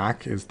 In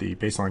black is the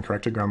baseline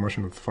corrected ground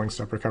motion with the fling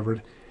step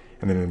recovered.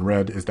 And then in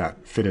red is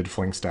that fitted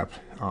fling step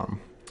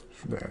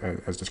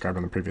as described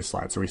on the previous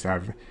slide. So we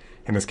have,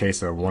 in this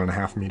case, a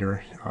 1.5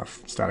 meter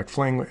static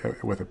fling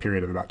with a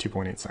period of about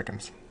 2.8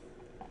 seconds.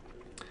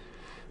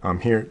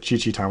 Here,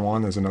 Chichi,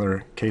 Taiwan, is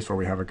another case where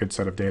we have a good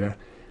set of data.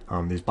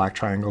 These black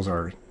triangles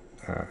are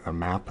a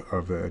map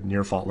of the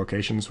near fault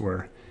locations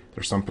where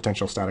there's some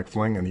potential static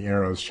fling, and the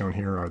arrows shown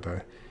here are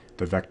the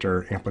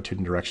vector amplitude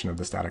and direction of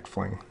the static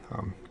fling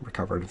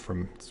recovered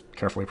from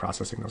carefully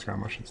processing those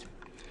ground motions.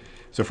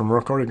 So from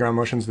recorded ground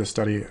motions, this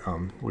study,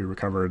 we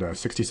recovered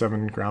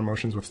 67 ground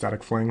motions with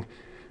static fling,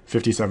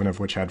 57 of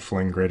which had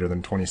fling greater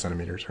than 20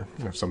 centimeters,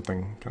 or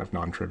something kind of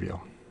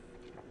non-trivial.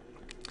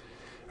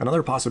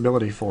 Another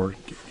possibility for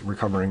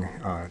recovering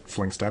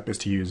fling step is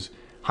to use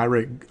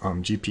high-rate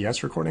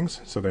GPS recordings.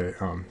 So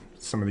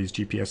some of these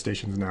GPS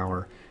stations now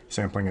are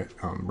sampling at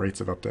rates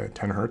of up to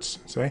 10 hertz,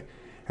 say,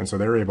 and so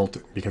they're able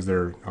to, because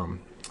they're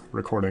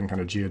recording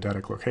kind of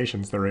geodetic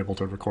locations, they're able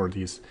to record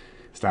these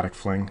static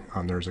fling.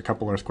 There's a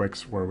couple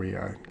earthquakes where we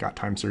got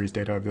time series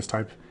data of this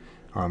type,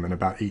 and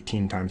about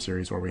 18 time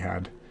series where we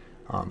had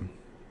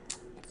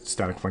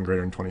static fling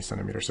greater than 20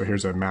 centimeters. So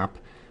here's a map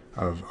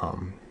of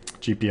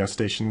GPS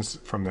stations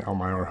from the El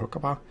Mayor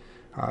Jocapa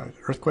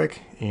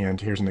earthquake, and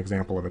here's an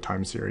example of a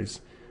time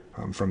series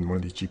from one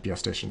of these GPS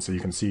stations. So you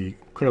can see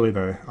clearly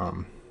the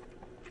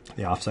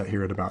offset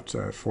here at about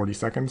 40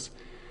 seconds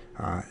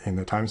in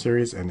the time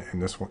series, and in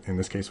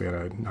this case we had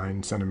a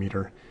 9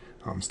 centimeter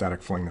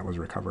static fling that was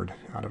recovered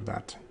out of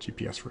that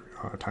GPS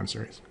time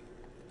series.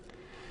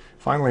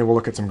 Finally, we'll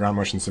look at some ground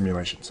motion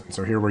simulations. And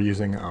so here we're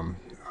using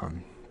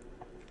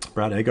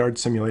Brad Agard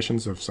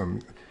simulations of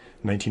some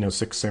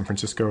 1906 San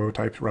Francisco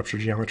type rupture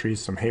geometries,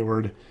 some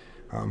Hayward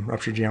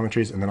rupture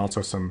geometries, and then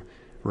also some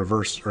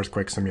reverse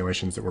earthquake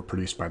simulations that were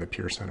produced by the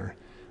Peer Center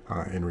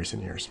in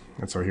recent years.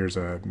 And so here's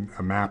a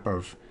map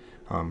of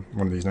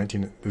one of these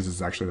this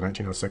is actually the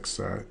 1906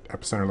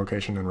 epicenter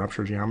location and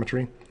rupture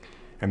geometry.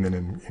 And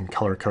then in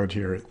color code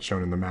here,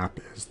 shown in the map,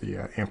 is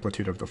the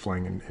amplitude of the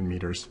fling in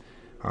meters.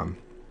 And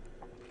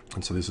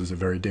so this is a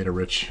very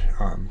data-rich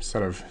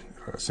set of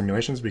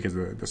simulations, because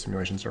the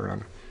simulations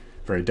are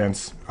very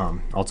dense.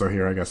 Also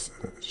here, I guess,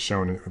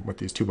 shown with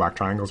these 2 black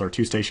triangles are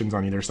 2 stations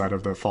on either side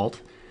of the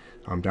fault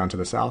down to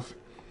the south.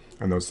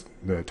 And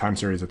the time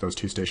series at those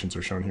 2 stations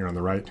are shown here on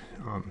the right.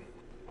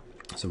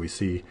 So we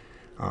see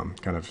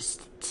kind of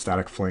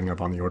static fling of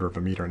on the order of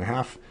 1.5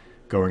 meters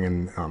going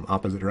in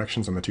opposite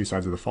directions on the 2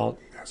 sides of the fault,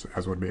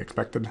 as would be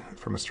expected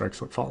from a strike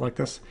slip fault like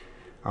this.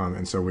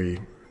 And so we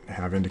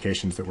have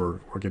indications that we're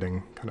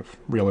getting kind of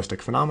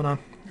realistic phenomena,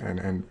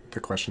 and the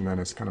question then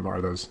is kind of,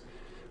 are those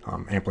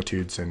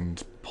amplitudes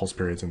and pulse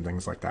periods and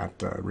things like that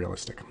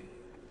realistic?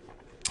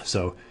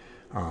 So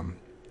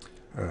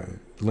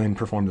Lin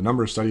performed a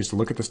number of studies to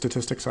look at the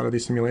statistics out of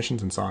these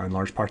simulations and saw in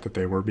large part that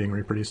they were being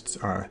reproduced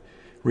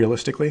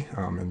realistically,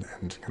 and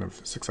kind of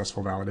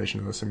successful validation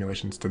of the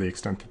simulations to the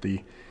extent that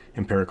the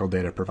empirical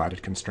data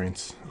provided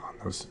constraints on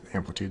those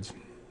amplitudes.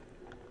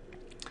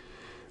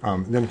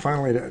 Then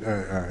finally,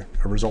 a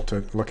result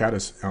to look at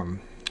is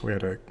we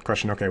had a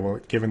question, okay, well,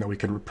 given that we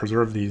could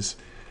preserve these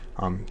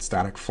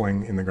static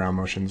fling in the ground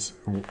motions,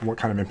 what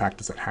kind of impact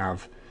does it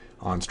have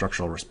on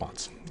structural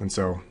response? And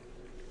so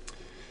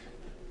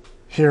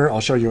here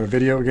I'll show you a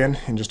video again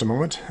in just a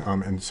moment.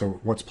 And so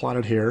what's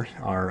plotted here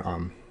are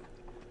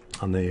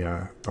on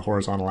the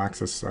horizontal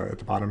axis at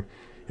the bottom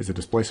is the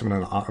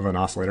displacement of an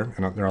oscillator,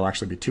 and there will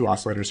actually be 2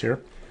 oscillators here.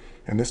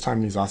 And this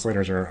time these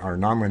oscillators are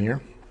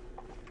nonlinear,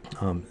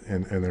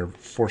 and their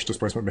force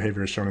displacement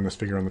behavior is shown in this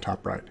figure on the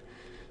top right.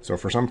 So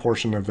for some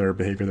portion of their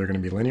behavior, they're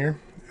going to be linear,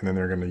 and then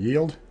they're going to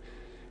yield,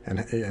 and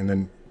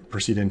then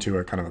proceed into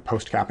a kind of a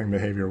post-capping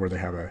behavior where they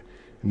have a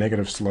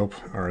negative slope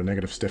or a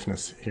negative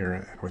stiffness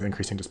here with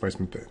increasing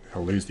displacement that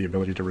will lose the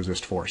ability to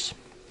resist force.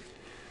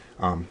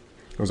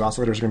 Those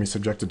oscillators are going to be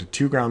subjected to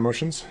 2 ground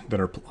motions that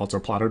are also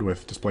plotted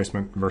with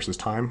displacement versus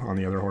time on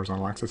the other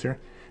horizontal axis here,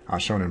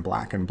 shown in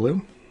black and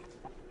blue.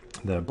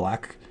 The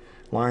black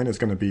line is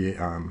going to be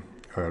a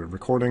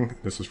recording.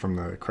 This is from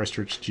the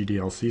Christchurch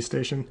GDLC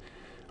station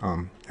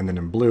And then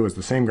in blue is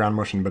the same ground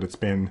motion, but it's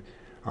been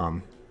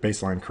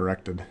baseline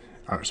corrected.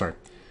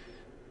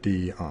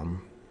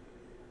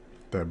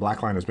 The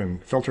black line has been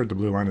filtered, the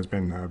blue line has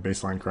been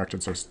baseline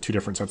corrected, so it's two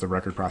different sets of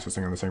record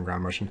processing on the same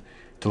ground motion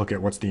to look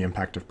at what's the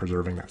impact of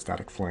preserving that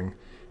static fling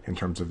in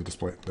terms of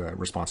the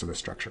response of this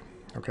structure.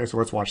 Okay, so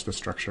let's watch this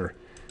structure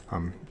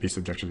be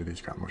subjected to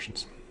these ground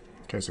motions.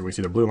 Okay, so we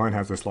see the blue line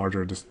has this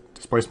larger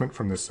displacement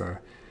from this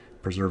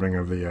preserving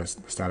of the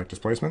static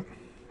displacement.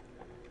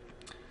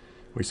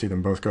 We see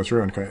them both go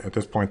through, and at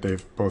this point,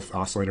 both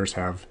oscillators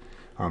have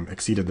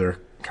exceeded their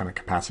kind of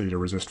capacity to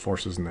resist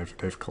forces, and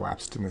they've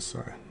collapsed in this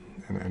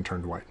and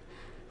turned white.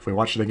 If we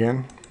watch it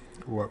again,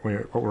 what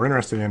we're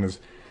interested in is,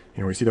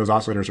 we see those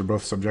oscillators are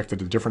both subjected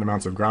to different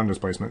amounts of ground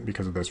displacement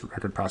because of this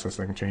record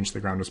processing changed the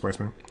ground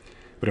displacement.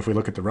 But if we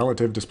look at the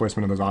relative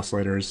displacement of those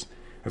oscillators,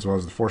 as well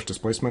as the force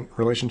displacement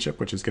relationship,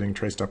 which is getting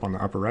traced up on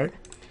the upper right,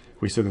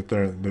 we see that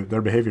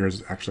their behavior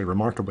is actually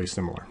remarkably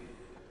similar.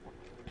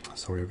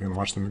 So we can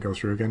watch them go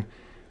through again.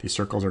 These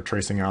circles are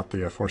tracing out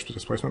the force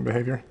displacement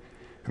behavior,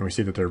 and we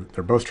see that they're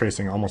both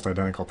tracing almost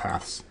identical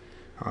paths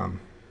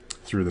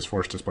through this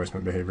force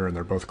displacement behavior, and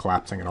they're both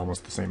collapsing at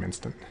almost the same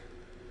instant.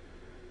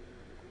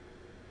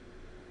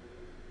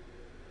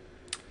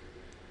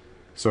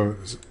 So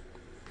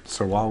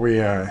while we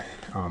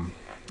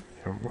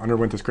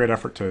underwent this great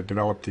effort to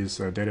develop these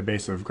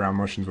database of ground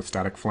motions with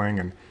static fling,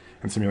 and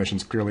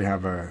simulations clearly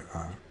have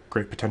a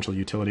great potential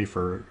utility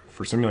for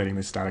simulating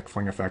these static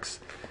fling effects.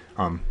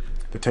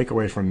 The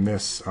takeaway from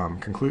this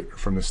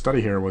from this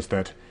study here was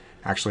that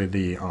actually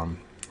the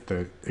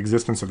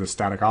existence of the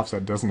static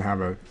offset doesn't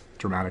have a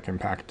dramatic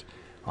impact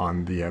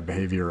on the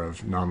behavior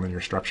of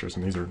nonlinear structures,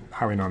 and these are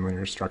highly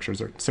nonlinear structures.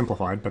 They're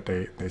simplified, but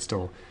they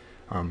still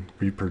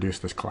reproduce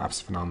this collapse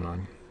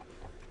phenomenon,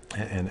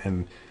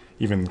 and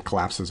even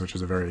collapses, which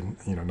is a very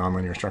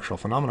nonlinear structural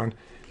phenomenon.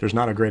 There's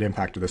not a great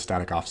impact of the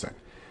static offset.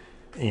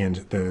 And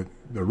the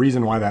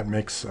reason why that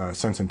makes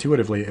sense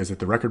intuitively is that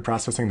the record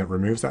processing that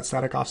removes that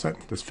static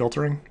offset, this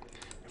filtering,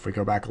 if we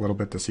go back a little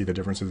bit to see the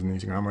differences in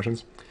these ground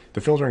motions,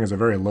 the filtering is a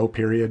very low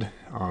period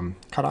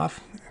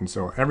cutoff, and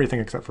so everything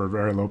except for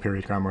very low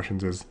period ground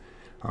motions is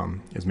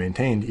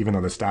maintained, even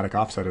though the static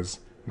offset is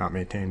not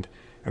maintained.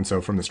 And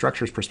so from the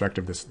structure's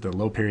perspective, the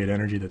low period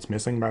energy that's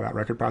missing by that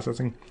record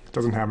processing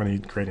doesn't have any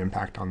great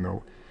impact on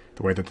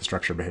the way that the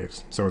structure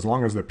behaves. So as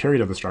long as the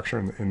period of the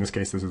structure, in this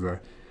case this is a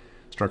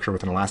structure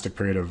with an elastic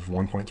period of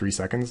 1.3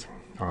 seconds,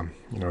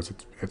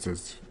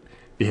 it's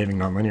behaving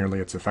nonlinearly,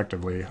 it's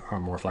effectively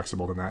more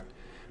flexible than that.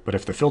 But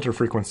if the filter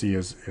frequency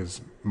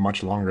is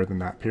much longer than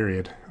that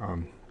period,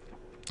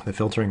 the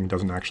filtering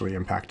doesn't actually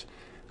impact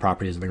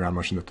properties of the ground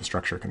motion that the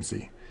structure can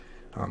see.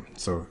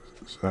 So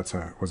that's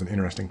was an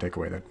interesting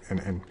takeaway.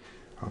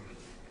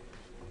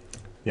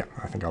 Yeah,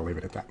 I think I'll leave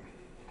it at that.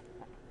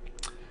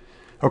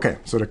 Okay,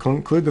 so to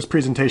conclude this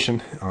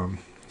presentation,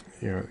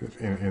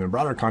 in a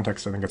broader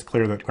context, I think it's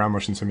clear that ground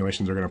motion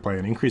simulations are going to play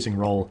an increasing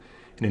role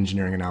in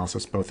engineering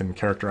analysis, both in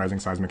characterizing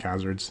seismic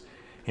hazards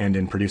and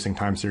in producing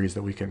time series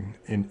that we can,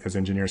 as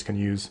engineers, can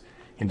use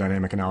in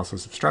dynamic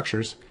analysis of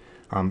structures.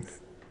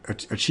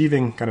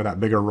 Achieving kind of that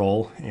bigger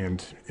role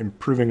and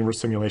improving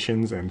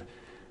simulations and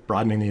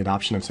broadening the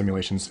adoption of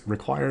simulations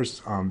requires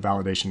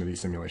validation of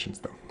these simulations,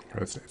 though.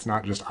 It's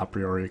not just a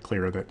priori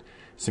clear that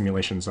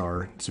simulations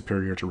are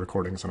superior to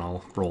recordings on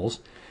all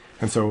roles.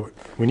 And so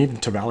we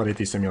need to validate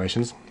these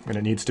simulations, and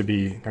it needs to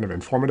be kind of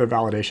informative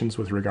validations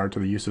with regard to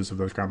the uses of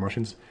those ground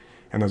motions,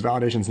 and those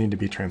validations need to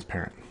be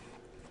transparent.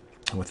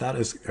 And with that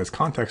as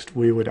context,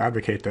 we would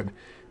advocate that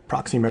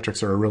proxy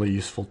metrics are a really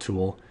useful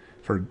tool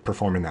for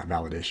performing that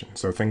validation.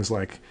 So things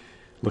like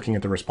looking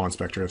at the response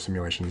vector of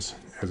simulations,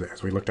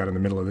 as we looked at in the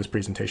middle of this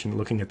presentation,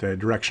 looking at the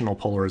directional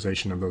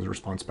polarization of those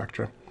response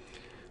spectra.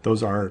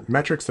 Those are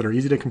metrics that are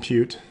easy to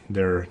compute.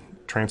 They're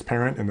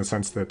transparent in the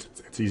sense that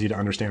it's easy to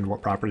understand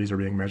what properties are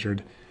being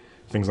measured.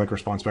 Things like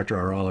response vector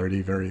are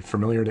already very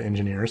familiar to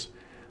engineers.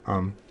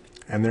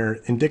 And they're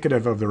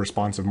indicative of the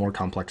response of more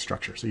complex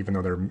structures. Even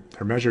though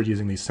they're measured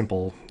using these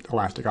simple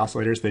elastic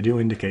oscillators, they do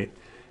indicate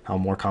how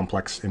more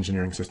complex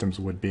engineering systems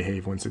would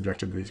behave when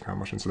subjected to these ground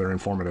motions, so they're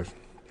informative.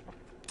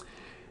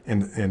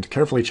 And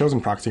carefully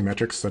chosen proxy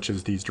metrics, such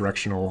as these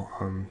directional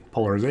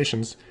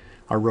polarizations,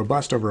 are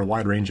robust over a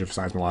wide range of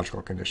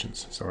seismological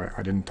conditions. So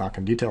I didn't talk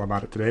in detail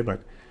about it today,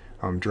 but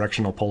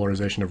directional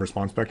polarization of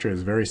response spectra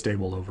is very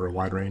stable over a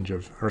wide range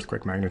of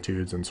earthquake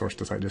magnitudes and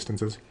source-to-site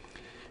distances.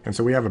 And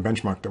so we have a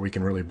benchmark that we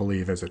can really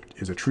believe is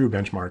a true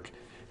benchmark,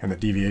 and that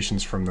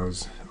deviations from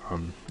those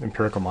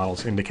empirical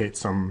models indicate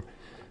some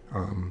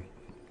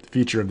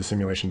feature of the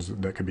simulations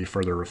that could be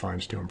further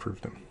refined to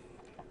improve them.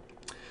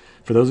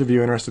 For those of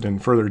you interested in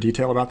further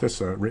detail about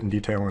this, written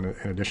detail and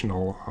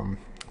additional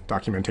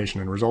documentation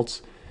and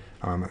results,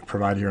 I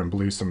provide here in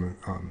blue some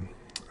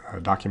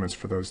documents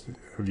for those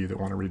of you that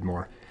want to read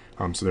more.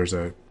 So there's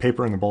a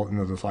paper in the Bulletin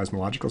of the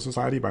Seismological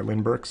Society by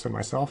Lynn Burks and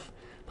myself,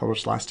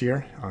 published last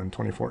year in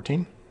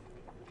 2014.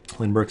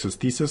 Lynn Burks'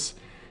 thesis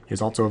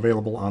is also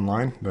available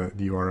online. The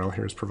URL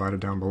here is provided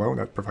down below.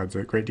 That provides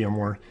a great deal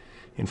more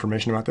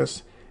information about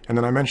this. And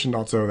then I mentioned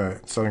also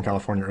the Southern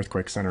California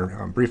Earthquake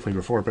Center briefly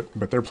before,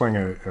 but they're playing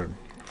a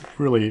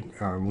really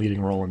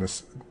leading role in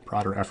this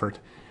broader effort,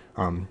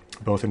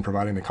 both in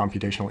providing the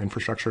computational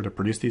infrastructure to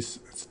produce these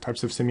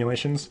types of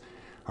simulations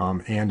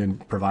and in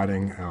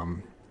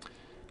providing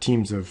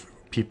teams of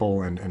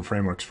people and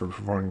frameworks for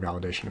performing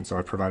validation. And so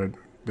I provided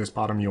this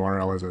bottom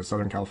URL as a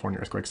Southern California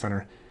Earthquake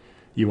Center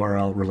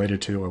URL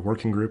related to a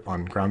working group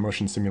on ground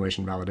motion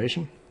simulation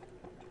validation.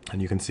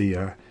 And you can see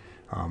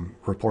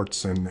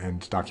reports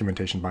and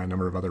documentation by a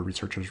number of other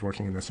researchers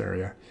working in this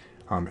area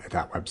at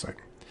that website.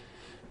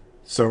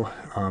 So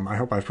I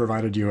hope I've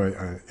provided you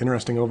an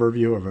interesting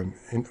overview of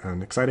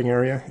an exciting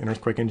area in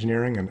earthquake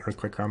engineering and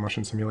earthquake ground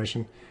motion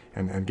simulation,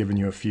 and given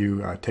you a few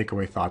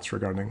takeaway thoughts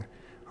regarding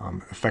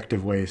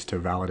effective ways to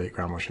validate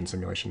ground motion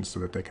simulations so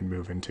that they can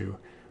move into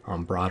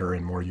broader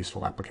and more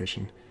useful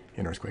application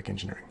in earthquake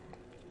engineering.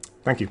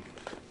 Thank you.